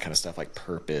about that kind of stuff, like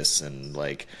purpose and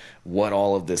like what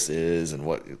all of this is and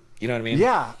what, you know what I mean?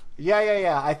 Yeah.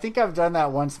 I think I've done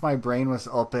that once my brain was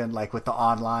open, like with the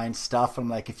online stuff. I'm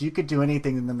like, if you could do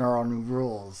anything in the neural new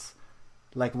rules,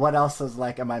 like what else is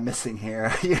like, am I missing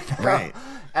here? You know? Right.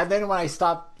 And then when I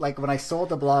stopped, like when I sold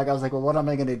the blog, I was like, well, what am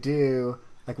I going to do?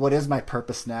 Like, what is my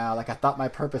purpose now? Like, I thought my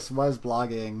purpose was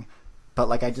blogging, but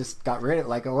like, I just got rid of it.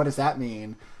 Like, what does that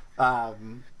mean?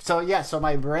 So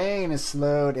my brain is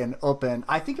slowed and open.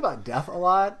 I think about death a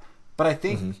lot, but I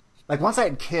think like once I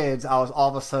had kids, I was all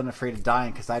of a sudden afraid of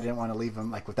dying because I didn't want to leave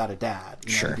them like without a dad.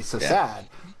 You know, it'd be so sad.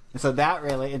 And so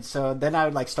and so then I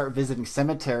would like start visiting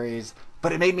cemeteries,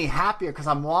 but it made me happier because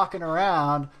I'm walking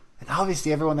around and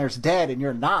obviously everyone there's dead and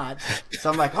you're not. So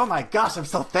I'm like, oh my gosh, I'm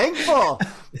so thankful,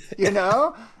 you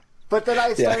know? But then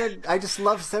I just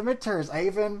love cemeteries. I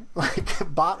even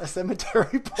like bought a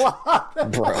cemetery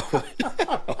plot. Bro.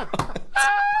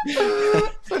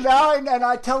 So now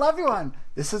I tell everyone,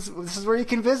 this is where you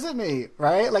can visit me,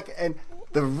 right? Like, and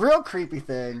the real creepy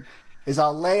thing is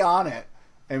I'll lay on it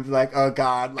and be like, oh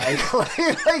God, like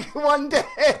one day.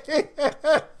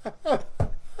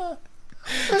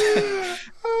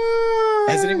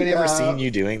 Has anybody ever seen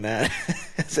you doing that?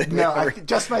 No,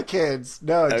 just my kids.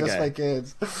 No, just my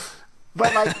kids.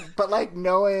 But like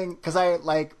knowing, because I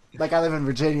live in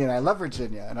Virginia and I love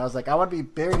Virginia, and I was like, I want to be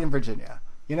buried in Virginia.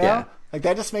 You know, Yeah. like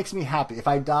that just makes me happy. If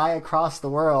I die across the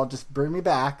world, just bring me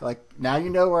back. Like now you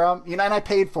know where I'm. You know, and I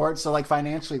paid for it, so like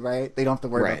financially, right? They don't have to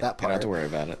worry about that part. They don't have to worry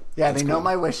about it. Yeah, they know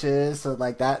my wishes, so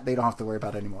like that they don't have to worry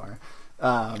about it anymore.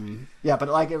 Yeah, but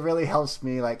like it really helps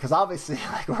me, like, because obviously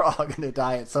like we're all gonna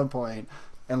die at some point.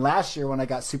 And last year when I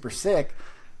got super sick,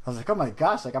 I was like, oh my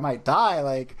gosh, like I might die.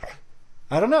 Like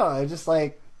I don't know, it just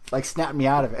like snapped me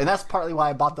out of it. And that's partly why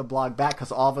I bought the blog back,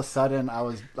 because all of a sudden I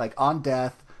was like on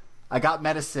death. I got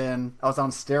medicine. I was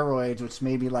on steroids, which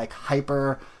made me like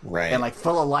hyper and like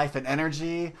full of life and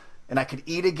energy. And I could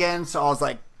eat again, so I was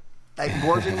like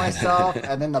gorging myself.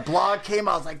 And then the blog came.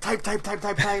 I was like type.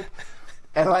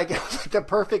 And like it was like the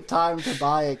perfect time to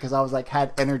buy it because I was like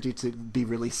had energy to be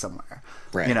released somewhere,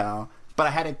 you know. But I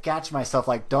had to catch myself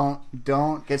like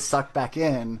don't get sucked back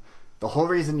in. The whole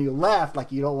reason you left,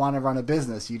 like you don't want to run a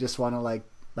business, you just want to like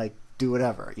do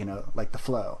whatever, you know, like the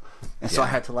flow. And so I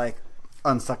had to like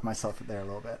unsuck myself there a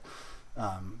little bit.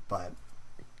 But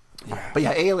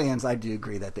yeah, aliens, I do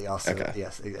agree that they also,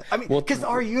 yes. I mean, because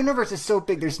our universe is so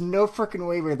big, there's no freaking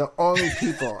way we're the only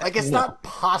people. Like, it's not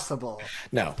possible.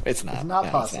 No, it's not. It's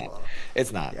not possible.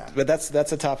 It's not. Yeah. But that's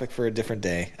a topic for a different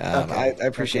day. I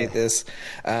appreciate this.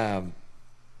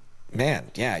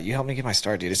 Man, yeah, you helped me get my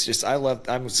start, dude. It's just,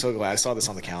 I'm so glad I saw this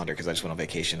on the calendar because I just went on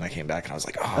vacation and I came back and I was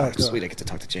like, oh, cool. Sweet, I get to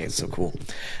talk to Jay. It's so cool.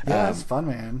 Yeah, it's fun,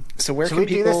 man. So where Should can we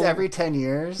do this every 10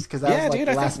 years? Because that was like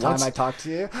the last time I talked to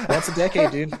you. Once a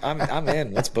decade, dude. I'm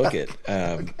in. Let's book it.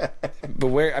 But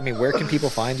where can people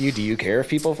find you? Do you care if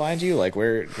people find you? Like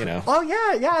where, you know? Oh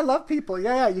yeah, I love people.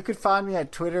 Yeah. You could find me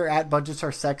at Twitter at Budgets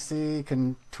Are Sexy. You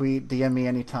can tweet, DM me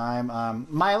anytime.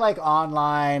 My like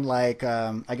online, like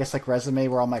I guess like resume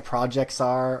where all my projects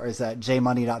are is at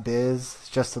jmoney.biz. It's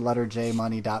just the letter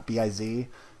jmoney.biz.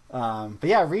 But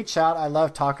yeah, reach out. I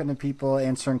love talking to people,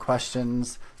 answering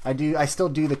questions. I still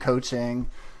do the coaching.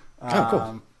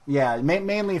 Cool. Yeah,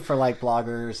 mainly for like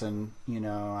bloggers and, you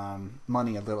know,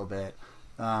 money a little bit.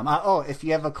 If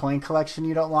you have a coin collection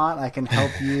you don't want, I can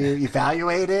help you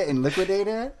evaluate it and liquidate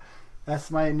it. That's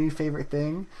my new favorite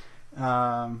thing.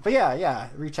 But yeah,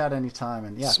 reach out anytime.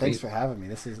 And Sweet. Thanks for having me.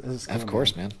 This is cool, of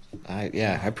course, man. I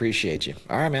appreciate you.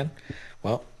 All right, man.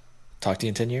 Well, talk to you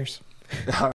in 10 years.